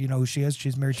Bark-Huss, if you know who she is.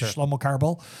 She's married to Shlomo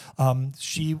Karbel.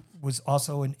 She was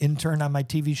also an intern on my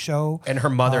TV show. And her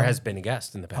mother has been a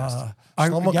guest in the past.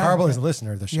 Shlomo Karbel is a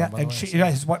listener of the show. Yeah, by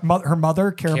the and way. her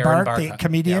mother, Karen Bark, the Bark,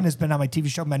 comedian, has been on my TV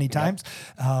show many times.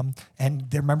 And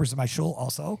they're members of my shul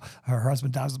also. Her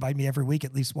husband dives by me every week,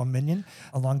 at least 1 million.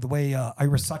 Along the way,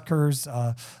 Ira Sutker's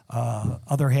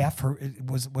other half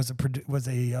was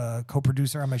a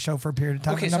co-producer on my show for a period of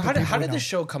time. Okay, so how did the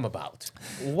show come about?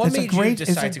 What It's made you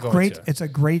decide to go into it? It's a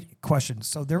great question.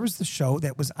 So there was the show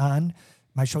that was on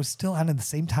my show's still on in the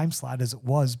same time slot as it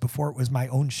was before it was my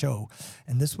own show.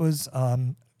 And this was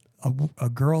a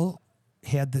girl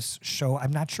had this show.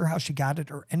 I'm not sure how she got it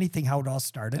or anything, how it all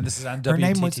started. And this is on Her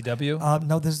name was- WTTW?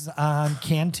 no, this is on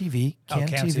CAN TV. CAN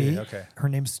TV, okay. Her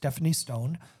name's Stephanie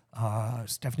Stone.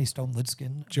 Stephanie Stone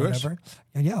Lidskin, Jewish? whatever.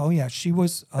 Yeah, oh yeah. She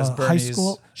was That's high Bernie's-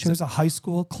 school. She was a high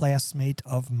school classmate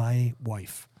of my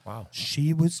wife. Wow.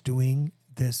 She was doing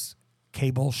this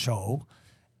cable show,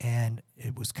 and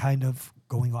it was kind of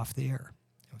going off the air.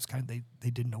 It was kind of they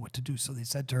didn't know what to do, so they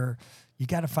said to her, "You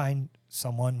got to find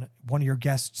someone, one of your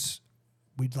guests.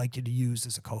 We'd like you to use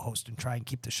as a co-host and try and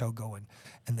keep the show going."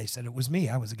 And they said it was me.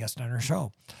 I was a guest on her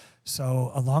show.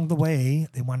 So along the way,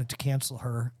 they wanted to cancel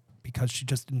her because she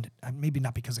just didn't, maybe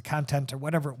not because of content or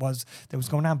whatever it was that was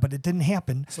going on, but it didn't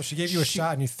happen. So she gave you a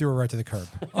shot and you threw her right to the curb.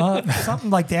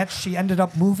 Something like that. She ended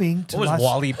up moving to What was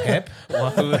Wally Pip?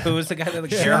 Who was the guy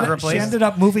that Sharon She replaced? ended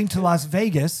up moving to Las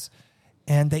Vegas,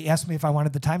 and they asked me if I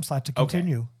wanted the time slot to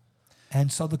continue.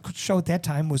 And so the show at that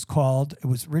time was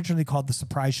originally called The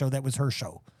Surprise Show. That was her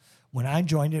show. When I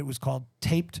joined it, it was called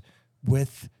Taped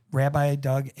with Rabbi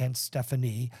Doug and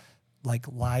Stephanie, like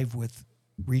live with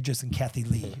Regis and Kathy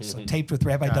Lee. So Taped with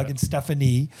Rabbi Doug and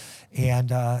Stephanie. And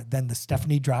then the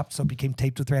Stephanie dropped, so it became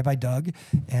Taped with Rabbi Doug.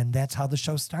 And that's how the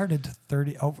show started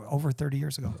over 30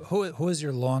 years ago. Who is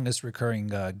your longest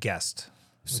recurring guest?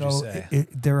 Would you So say?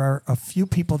 there are a few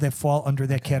people that fall under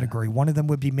that category. One of them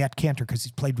would be Matt Cantor, because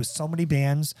he's played with so many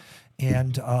bands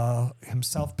and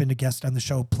himself been a guest on the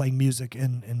show playing music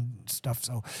and stuff.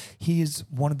 So he is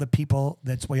one of the people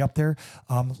that's way up there.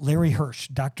 Larry Hirsch,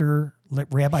 Dr.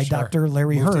 Larry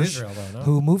Moved to Hirsch, Israel, though, no?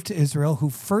 who moved to Israel, who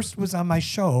first was on my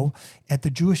show at the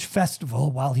Jewish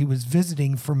festival while he was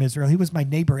visiting from Israel. He was my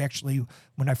neighbor, actually,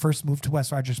 when I first moved to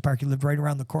West Rogers Park. He lived right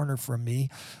around the corner from me.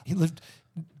 He lived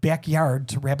backyard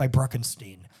to Rabbi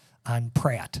Bruckenstein on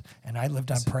Pratt, and I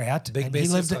lived on Pratt. big and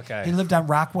basis, okay. He lived on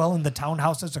Rockwell in the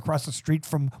townhouses across the street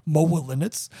from Mo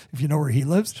Willinitz, if you know where he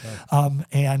lives,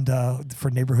 and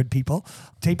for neighborhood people.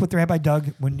 Tape with Rabbi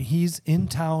Doug, when he's in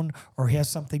town or has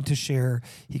something to share,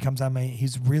 he comes on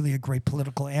he's really a great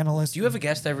political analyst. Do you have a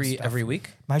guest every week?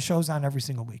 My show's on every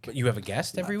single week. You have a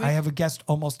guest every week? I have a guest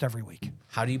almost every week.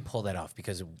 How do you pull that off?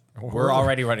 Because we're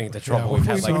already running into trouble. Yeah, We've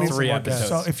had we like need 3 some more episodes.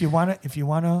 guests. So if you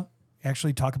wanna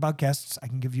actually talk about guests, I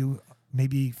can give you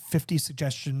maybe 50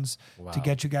 suggestions to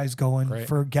get you guys going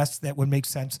for guests that would make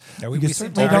sense. Yeah, we You seem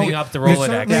certainly to don't- argue up the you Rolodex.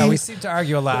 certainly- Yeah, we seem to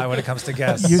argue a lot when it comes to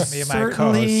guests. You Me and my co-hosts.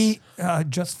 certainly,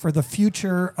 just for the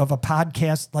future of a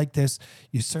podcast like this,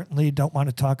 you certainly don't want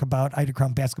to talk about Ida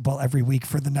Crown basketball every week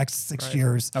for the next 6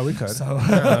 years. Oh, we could. So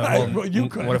Well, you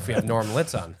could. What if we have Norm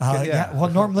Litz on? Yeah. Well,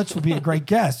 Norm Litz would be a great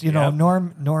guest. You know,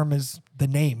 Norm is the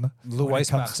name. Lou when it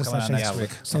comes Weisbach's to coming on such next things. week.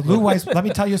 So let me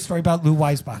tell you a story about Lou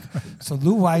Weisbach. So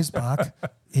Lou Weisbach,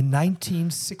 in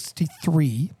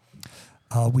 1963,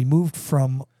 we moved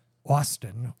from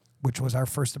Austin, which was our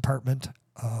first apartment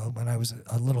when I was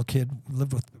a little kid.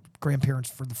 Lived with grandparents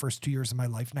for the first 2 years of my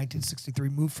life. 1963,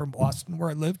 moved from Austin,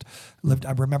 where I lived.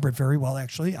 I remember it very well,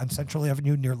 actually, on Central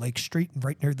Avenue near Lake Street, and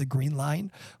right near the Green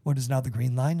Line, what is now the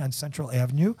Green Line on Central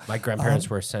Avenue. My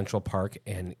grandparents were Central Park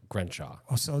and Crenshaw.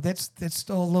 So that's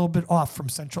still a little bit off from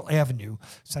Central Avenue.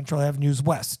 Central Avenue's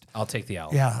west. I'll take the L.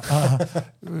 Yeah,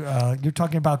 you're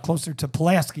talking about closer to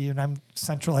Pulaski, and I'm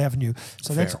Central Avenue.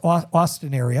 So that's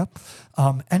Austin area.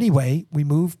 Anyway, we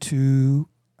moved to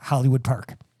Hollywood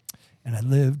Park, and I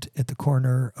lived at the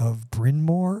corner of Bryn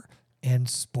Mawr and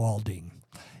Spalding.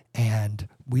 And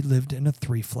we lived in a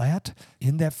 3-flat.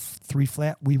 In that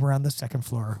 3-flat, we were on the second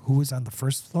floor. Who was on the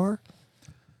first floor?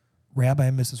 Rabbi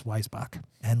and Mrs. Weisbach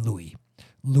and Louis.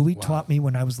 Louis taught me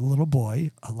when I was a little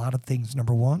boy a lot of things.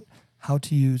 Number one, how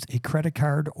to use a credit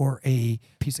card or a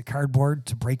piece of cardboard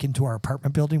to break into our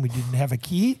apartment building. We didn't have a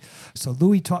key. So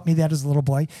Louis taught me that as a little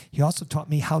boy. He also taught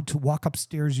me how to walk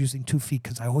upstairs using 2 feet,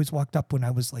 because I always walked up when I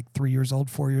was like 3 years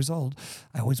old, 4 years old.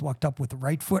 I always walked up with the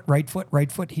right foot, right foot,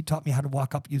 right foot. He taught me how to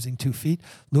walk up using 2 feet.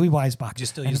 Louis Weisbach. Do you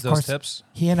still And use of those course, tips?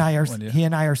 He and I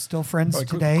are still friends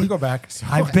today. We go back.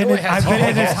 I've been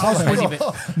at his house when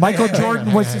Michael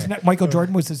Jordan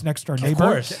was his next door neighbor.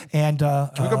 course. And Can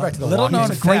we go back to the little walking? known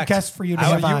he's a great fact. guest for you to I,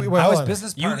 have you- on. I was hold on.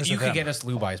 business You partners with could him. get us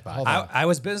Lou Weisbach. I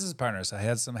was business partners. I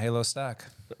had some Halo stock.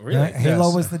 Really? Halo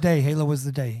Yes. was the day. Halo was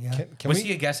the day. Yeah. Can Was we,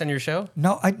 he a guest on your show?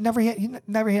 No, I never had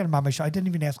him on my show. I didn't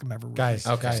even ask him ever. guys,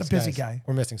 Okay. guys, He's a busy guys, guy.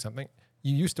 We're missing something.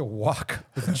 You used to walk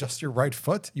with just your right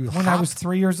foot. You When I was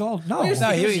 3 years old. No. No,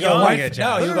 you young. go right,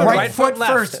 No, you go right, right foot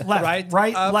left. first, left,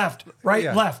 right, up. left, right,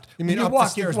 Yeah. left. You mean When up the walk,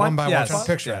 stairs you one by one? Yes. Trying to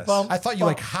picture it. Yes. I thought you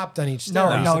like hopped on each No,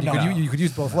 stair. You no, said no. You could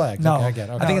use both legs. No. Okay, I get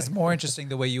it. Okay. I think it's more interesting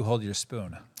the way you hold your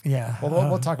spoon. Yeah. Well,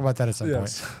 we'll talk about that at some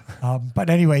point.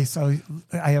 But anyway, so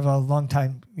I have a long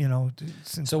time,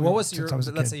 since So what was since your, I was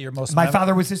a let's kid. say your most My mem-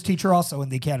 father was his teacher also in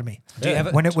the academy. Do you have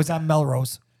a- when it was on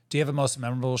Melrose. Do you have a most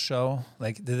memorable show?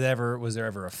 Like, was there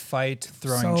ever a fight,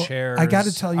 throwing So, chairs? I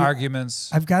gotta tell you- arguments,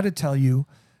 I've got to tell you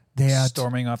that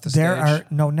storming off the there stage.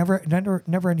 are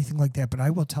never anything like that. But I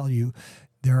will tell you,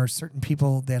 there are certain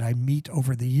people that I meet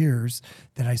over the years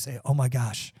that I say, oh my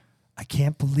gosh, I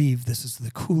can't believe this is the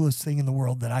coolest thing in the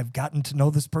world that I've gotten to know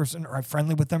this person, or I'm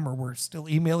friendly with them, or we're still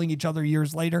emailing each other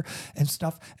years later and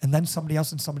stuff. And then somebody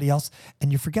else and somebody else.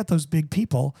 And you forget those big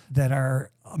people that are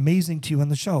amazing to you on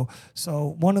the show.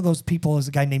 So one of those people is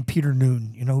a guy named Peter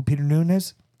Noon. You know who Peter Noon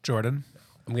is? Jordan.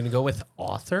 I'm going to go with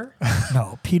author.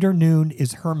 No, Peter Noon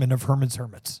is Herman of Herman's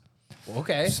Hermits.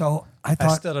 Okay. So I I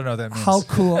thought, still don't know what that means. how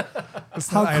cool,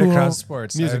 how Ida Crown cool,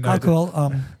 Sports. Music. I have no how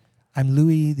idea. cool. I'm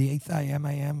Louis the Eighth. I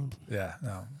am. Yeah,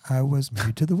 no. I was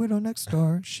married to the widow next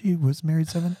door. She was married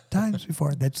 7 times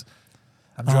before. That's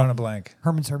I'm drawing a blank.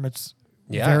 Herman's Hermits.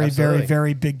 Yeah, very, absolutely. very,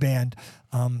 very big band.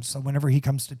 So whenever he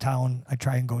comes to town, I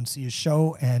try and go and see his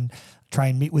show and try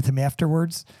and meet with him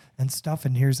afterwards and stuff.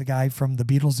 And here's a guy from the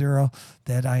Beatles era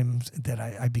that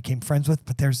I became friends with.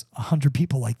 But there's 100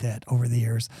 people like that over the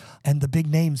years, and the big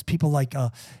names, people like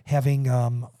having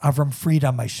Avram Fried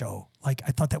on my show. Like,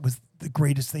 I thought that was the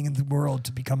greatest thing in the world,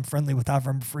 to become friendly with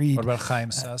Avram Fried. What about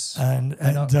Chaim Suss? And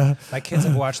I know- and my kids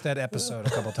have watched that episode a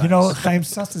couple times. Chaim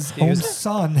Suss's own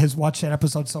son has watched that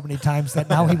episode so many times that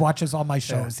now he watches all my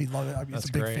shows. He loves it. He's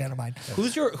a big great. fan of mine.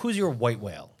 Who's your white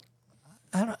whale?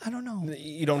 I don't know.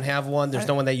 You don't have one. There's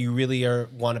no one that you really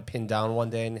want to pin down one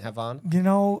day and have on.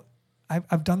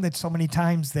 I've done that so many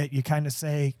times that you kind of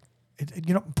say,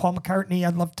 Paul McCartney,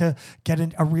 I'd love to get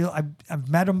a real. I've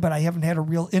met him, but I haven't had a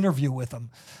real interview with him.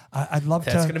 I'd love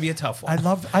to. That's going to be a tough one.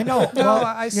 I know. No, well,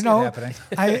 I see you know, it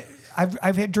happening.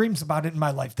 I've had dreams about it in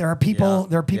my life. There are people. Yeah,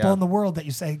 There are people yeah. in the world that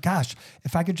you say, "Gosh,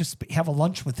 if I could just have a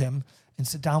lunch with him and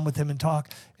sit down with him and talk,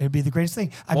 it'd be the greatest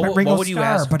thing." I met Ringo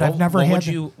Starr, but I've never had.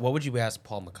 What would you ask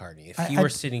Paul McCartney if he were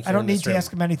sitting here? I don't in need this to room?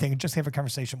 ask him anything. Just have a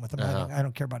conversation with him. I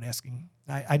don't care about asking.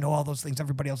 I know all those things.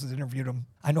 Everybody else has interviewed him.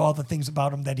 I know all the things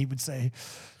about him that he would say.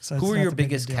 So Who it's are not your the big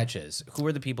biggest deal. catches? Who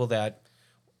are the people that?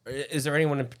 Is there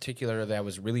anyone in particular that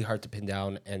was really hard to pin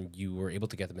down and you were able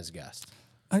to get them as a guest?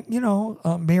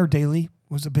 Mayor Daley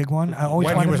was a big one. I always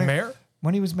When he wanted was to- mayor?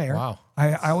 When he was mayor. Wow.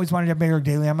 I always wanted to have Mayor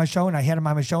Daley on my show, and I had him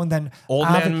on my show, and then Old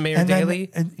man Mayor Daley?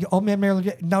 Old man Mayor.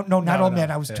 No, not old man.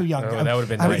 I was too young. No, that would've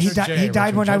been I- nice. He, Richard di- J, he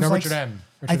died Richard when J. I was No, like. Richard M.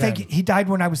 I Richard think M. he died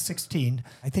when I was 16.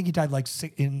 I think he died like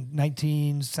in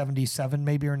 1977,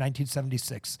 maybe, or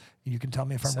 1976. You can tell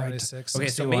me if I'm right. 76. Okay,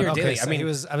 so 61. Mayor Daley, so I mean-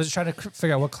 I was trying to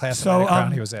figure out what class So, of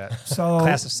Crown he was at. So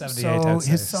Class of 78, So I'd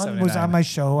say, his son was 79. on my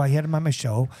show. I had him on my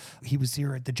show. He was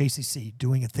here at the JCC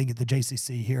doing a thing at the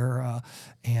JCC here,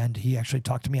 and he actually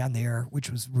talked to me on the air, which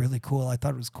was really cool. I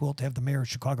thought it was cool to have the mayor of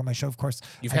Chicago on my show. Of course,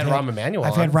 You've had Rahm Emanuel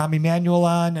I've on. had Rahm Emanuel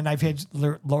on, and I've had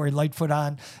Lori Lightfoot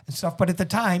on and stuff. But at the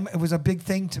time, it was a big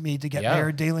thing to me to get Yeah.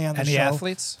 Mayor Daley on the Any show.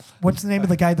 athletes? What's the name of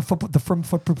the guy, the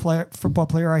football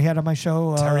player I had on my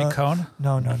show? Terry Cohn?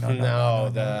 No. No,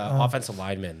 the offensive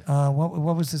lineman.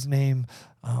 What was his name?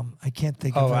 I can't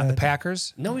think of Oh, on the it.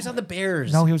 Packers? No, he's on the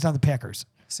Bears. No, he was on the Packers.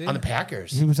 See? on the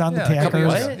Packers. He was on Yeah, the a couple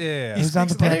Packers. years ago. Yeah. He was on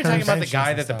the I thought you were talking Packers. about the guy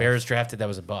and that the stuff. Bears drafted that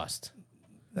was a bust.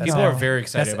 That's People No. are very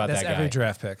excited about that's that every guy.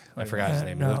 draft pick. I forgot his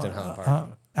name. He no, lived in Highland Park. I've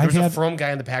there was a had- from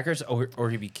guy in the Packers, or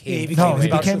he became. he No, became he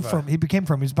Balchuva. became from. He became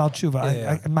from. He's Balchuva.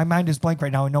 Yeah. My mind is blank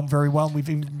right now. I know him very well. We've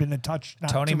even been in touch.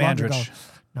 Not Tony too long ago. Mandrich.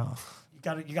 No,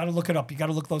 you got to look it up. You got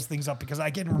to look those things up because I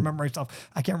can't remember myself.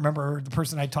 I can't remember the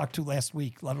person I talked to last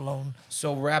week, let alone.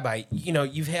 So, Rabbi,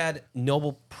 you've had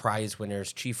Nobel Prize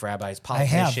winners, chief rabbis, I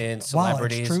have. politicians, Wow, it's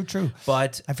celebrities. true.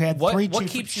 But I've had what three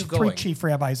keeps you three going? chief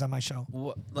rabbis on my show.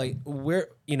 Where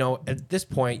at this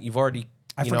point you've already.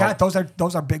 I forgot those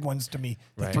are big ones to me.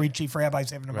 The Right. 3 chief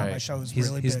rabbis having them on my Right. show is He's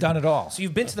really big. done it all. So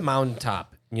you've been to the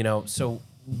mountaintop. So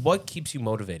what keeps you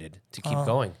motivated to keep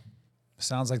going?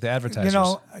 Sounds like the advertisers.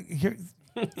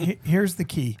 Here's the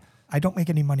key. I don't make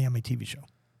any money on my TV show.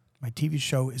 My TV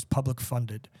show is public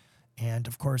funded. And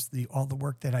of course, all the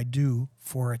work that I do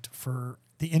for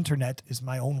the internet is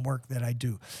my own work that I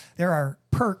do. There are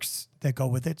perks that go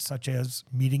with it, such as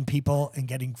meeting people and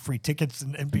getting free tickets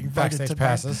and being invited Backstage to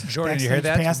passes. Jordan, you hear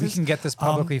that? We can get this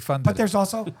publicly funded. But there's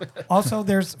also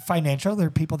there's financial. There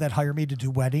are people that hire me to do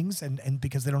weddings and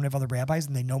because they don't have other rabbis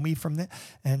and they know me from the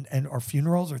and or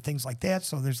funerals or things like that.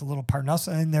 So there's a little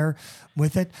parnassa in there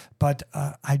with it. But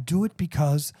I do it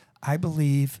because I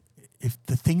believe if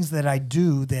the things that I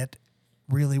do that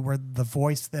really where the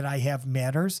voice that I have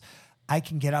matters, I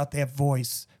can get out that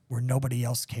voice where nobody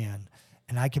else can.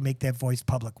 And I can make that voice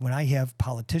public. When I have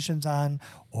politicians on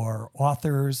or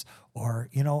authors or,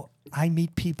 I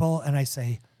meet people and I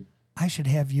say, I should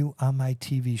have you on my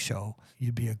TV show.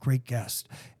 You'd be a great guest.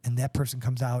 And that person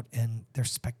comes out and they're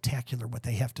spectacular what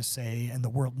they have to say. And the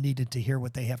world needed to hear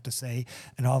what they have to say.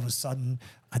 And all of a sudden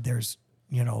there's,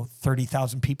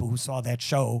 30,000 people who saw that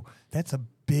show. That's a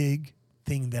big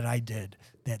thing that I did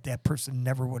that person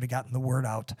never would have gotten the word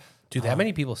out. Do that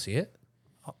many people see it?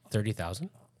 30,000?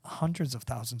 Hundreds of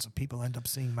thousands of people end up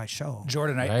seeing my show.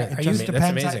 Jordan, Right. I That's used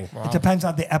amazing. It depends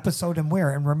on the episode and where.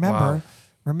 And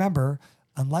remember,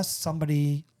 unless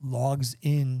somebody logs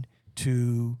in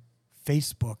to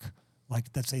Facebook, like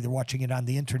let's say they're watching it on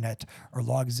the internet, or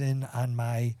logs in on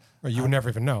my, Or you would never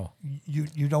even know.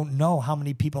 you don't know how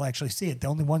many people actually see it. The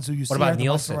only ones who you see about are the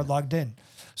ones who Nielsen? are logged in.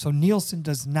 So Nielsen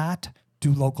does not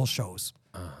do local shows.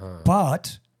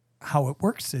 But how it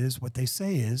works is, what they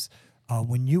say is,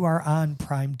 when you are on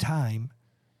prime time,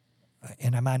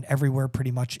 and I'm on everywhere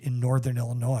pretty much in northern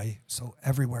Illinois, so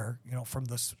everywhere, from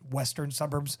the western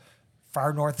suburbs,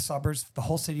 far north suburbs, the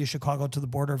whole city of Chicago to the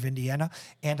border of Indiana,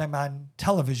 and I'm on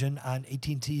television on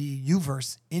AT&T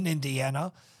Uverse in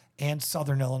Indiana and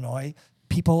southern Illinois.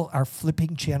 People are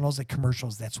flipping channels at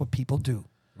commercials. That's what people do.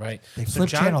 Right. They So flip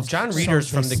John channels. Reeder's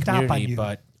So from they the stop on community,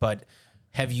 you. but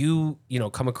have you,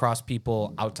 come across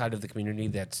people outside of the community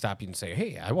that stop you and say,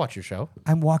 "Hey, I watch your show"?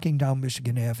 I'm walking down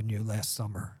Michigan Avenue last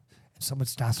summer, and someone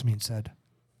stops me and said,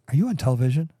 "Are you on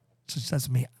television?" She says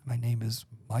to me, "My name is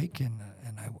Mike, and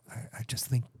I just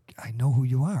think I know who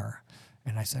you are."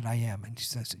 And I said, "I am." And she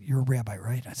says, "You're a rabbi,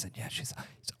 right?" I said, "Yeah." She said,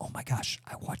 "Oh my gosh,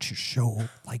 I watch your show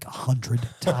like 100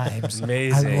 times.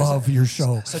 Amazing. I love your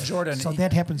show." So Jordan, so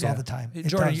that happens all yeah. the time. It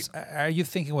Jordan, does. are you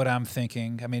thinking what I'm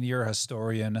thinking? I mean, you're a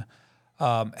historian.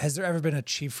 Has there ever been a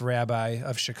chief rabbi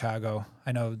of Chicago?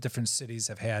 I know different cities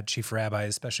have had chief rabbis,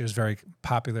 especially it was very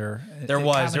popular. There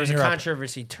was a Europe.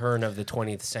 controversy turn of the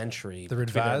 20th century. The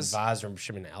between Ridvaz? the Ridvaz or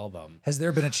Shimon album. Has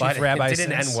there been a chief But it rabbi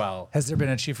didn't since? end well. Has there been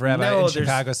a chief rabbi No, in there's-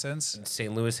 Chicago since?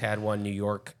 St. Louis had one. New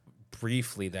York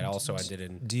briefly that also ended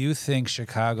in. Do you think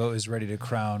Chicago is ready to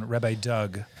crown Rabbi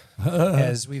Doug?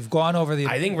 As we've gone over the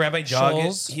I think Rabbi Doug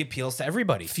shuls, he appeals to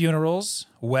everybody. funerals,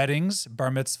 weddings,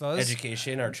 bar mitzvahs,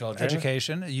 Education, our children.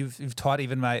 education. You've taught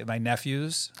even my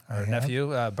nephews, or nephew,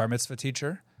 bar mitzvah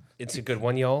teacher. It's a good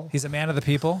one, y'all. He's a man of the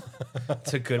people.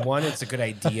 It's a good one. It's a good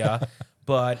idea.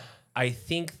 But I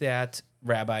think that,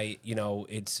 Rabbi,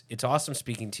 it's awesome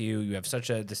speaking to you. You have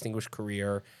such a distinguished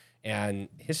career and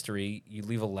history. You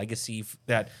leave a legacy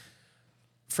that,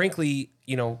 frankly,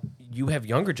 you have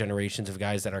younger generations of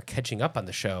guys that are catching up on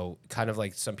the show, kind of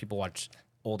like some people watch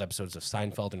old episodes of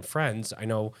Seinfeld and Friends. I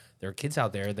know there are kids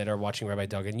out there that are watching Rabbi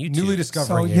Doug on YouTube. Newly So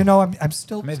discovering you. I'm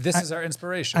still. I mean, this is our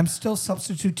inspiration. I'm still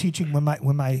substitute teaching when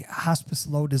my hospice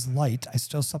load is light. I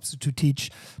still substitute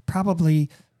teach probably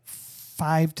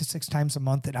 5 to 6 times a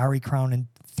month at Ari Crown and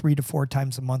 3 to 4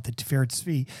 times a month at Tiferet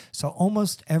Tzvi. So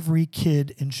almost every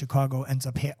kid in Chicago ends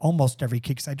up almost every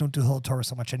kid, because I don't do the whole Torah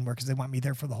so much anymore because they want me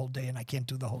there for the whole day and I can't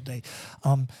do the whole day.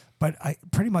 But I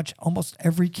pretty much almost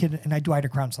every kid, and I do Ida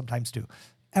Crown sometimes too.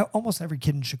 Almost every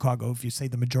kid in Chicago, if you say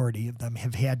the majority of them,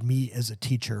 have had me as a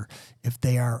teacher if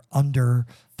they are under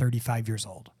 35 years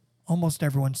old. Almost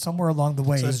everyone, somewhere along the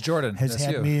way, So it's Jordan. has That's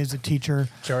had you. me as a teacher.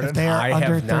 Jordan? If they are I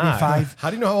under have not. 35, How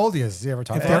do you know how old he is? Does he ever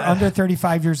talk if about they're under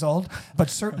 35 years old, but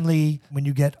certainly when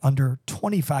you get under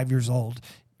 25 years old,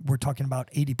 we're talking about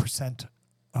 80%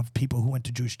 of people who went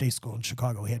to Jewish day school in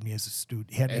Chicago had me as a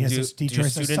student, had me And as do a teacher,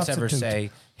 as a students ever substitute.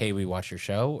 say, "Hey, we watch your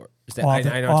show"? Or is that,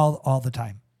 all the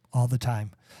time.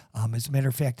 As a matter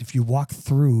of fact, if you walk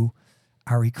through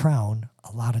Ari Crown,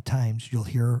 a lot of times you'll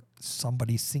hear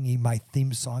somebody singing my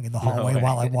theme song in the hallway way.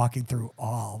 while I'm walking through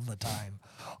all the time.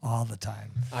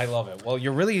 I love it. Well,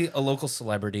 you're really a local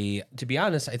celebrity. To be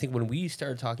honest, I think when we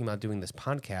started talking about doing this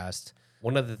podcast,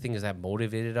 one of the things that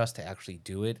motivated us to actually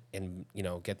do it and,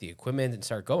 get the equipment and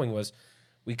start going was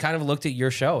we kind of looked at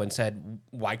your show and said,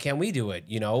 why can't we do it?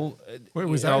 It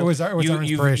was our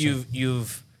inspiration.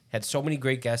 You've had so many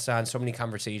great guests on, so many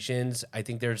conversations. I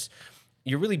think there's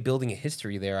you're really building a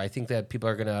history there. I think that people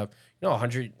are gonna,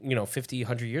 100, 50,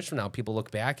 100 years from now, people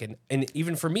look back and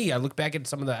even for me, I look back at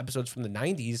some of the episodes from the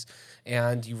 90s,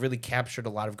 and you really captured a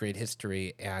lot of great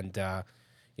history. And I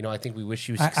think we wish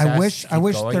you success. I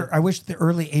wish the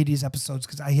early '80s episodes,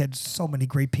 because I had so many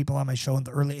great people on my show in the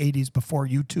early '80s before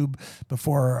YouTube,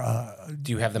 before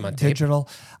do you have them on tape? digital.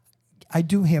 I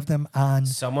do have them on.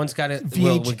 Someone's got to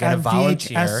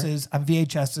VHSs. On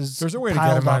VHSs. There's a way to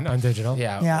get them on digital.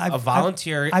 Yeah, a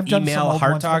volunteer. I've done some email old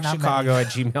ones, but not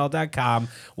hardtalkchicago@gmail.com.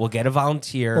 We'll get a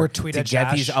volunteer Or tweet to at get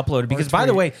Josh. these uploaded. Because, Or by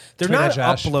the way, they're tweet not at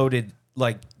Josh. uploaded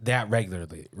like that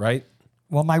regularly, right?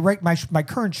 Well, my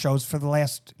current shows for the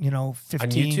last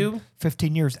 15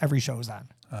 years, every show is on.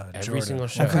 Every Jordan. single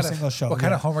show. Every single show. What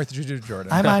kind of homework did you do,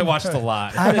 Jordan? I'm I on. watched a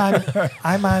lot.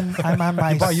 I'm on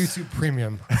my. You bought YouTube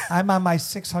Premium. I'm on my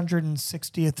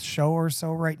 660th show or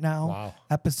so right now. Wow.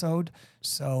 Episode.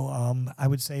 So I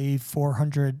would say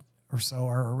 400 or so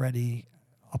are already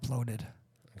uploaded.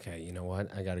 Okay, you know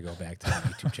what? I got to go back to the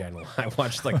YouTube channel. I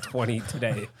watched like 20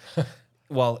 today.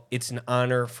 Well, it's an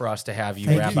honor for us to have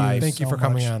you, Rabbi. Thank you for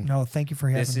coming on. No, thank you for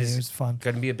having This me. is It was fun.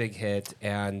 going to be a big hit,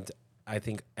 and I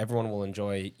think everyone will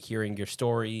enjoy hearing your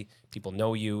story. People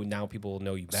know you. Now people will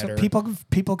know you better. So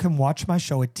people can watch my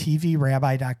show at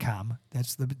tvrabbi.com.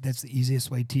 That's the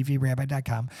easiest way,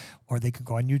 tvrabbi.com. Or they can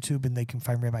go on YouTube and they can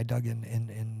find Rabbi Doug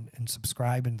and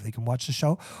subscribe, and they can watch the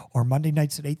show. Or Monday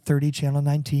nights at 8:30, Channel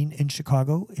 19 in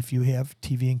Chicago, if you have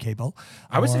TV and cable.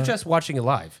 I would suggest watching it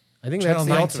live. I think Channel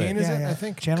that's the 19 ultimate. is it? Yeah. I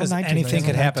think. Channel Because 19. anything Channel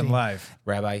could happen 19. live.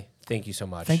 Rabbi, thank you so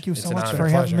much. Thank you It's so an much honor. for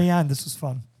having Pleasure. me on. This was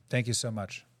fun. Thank you so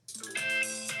much.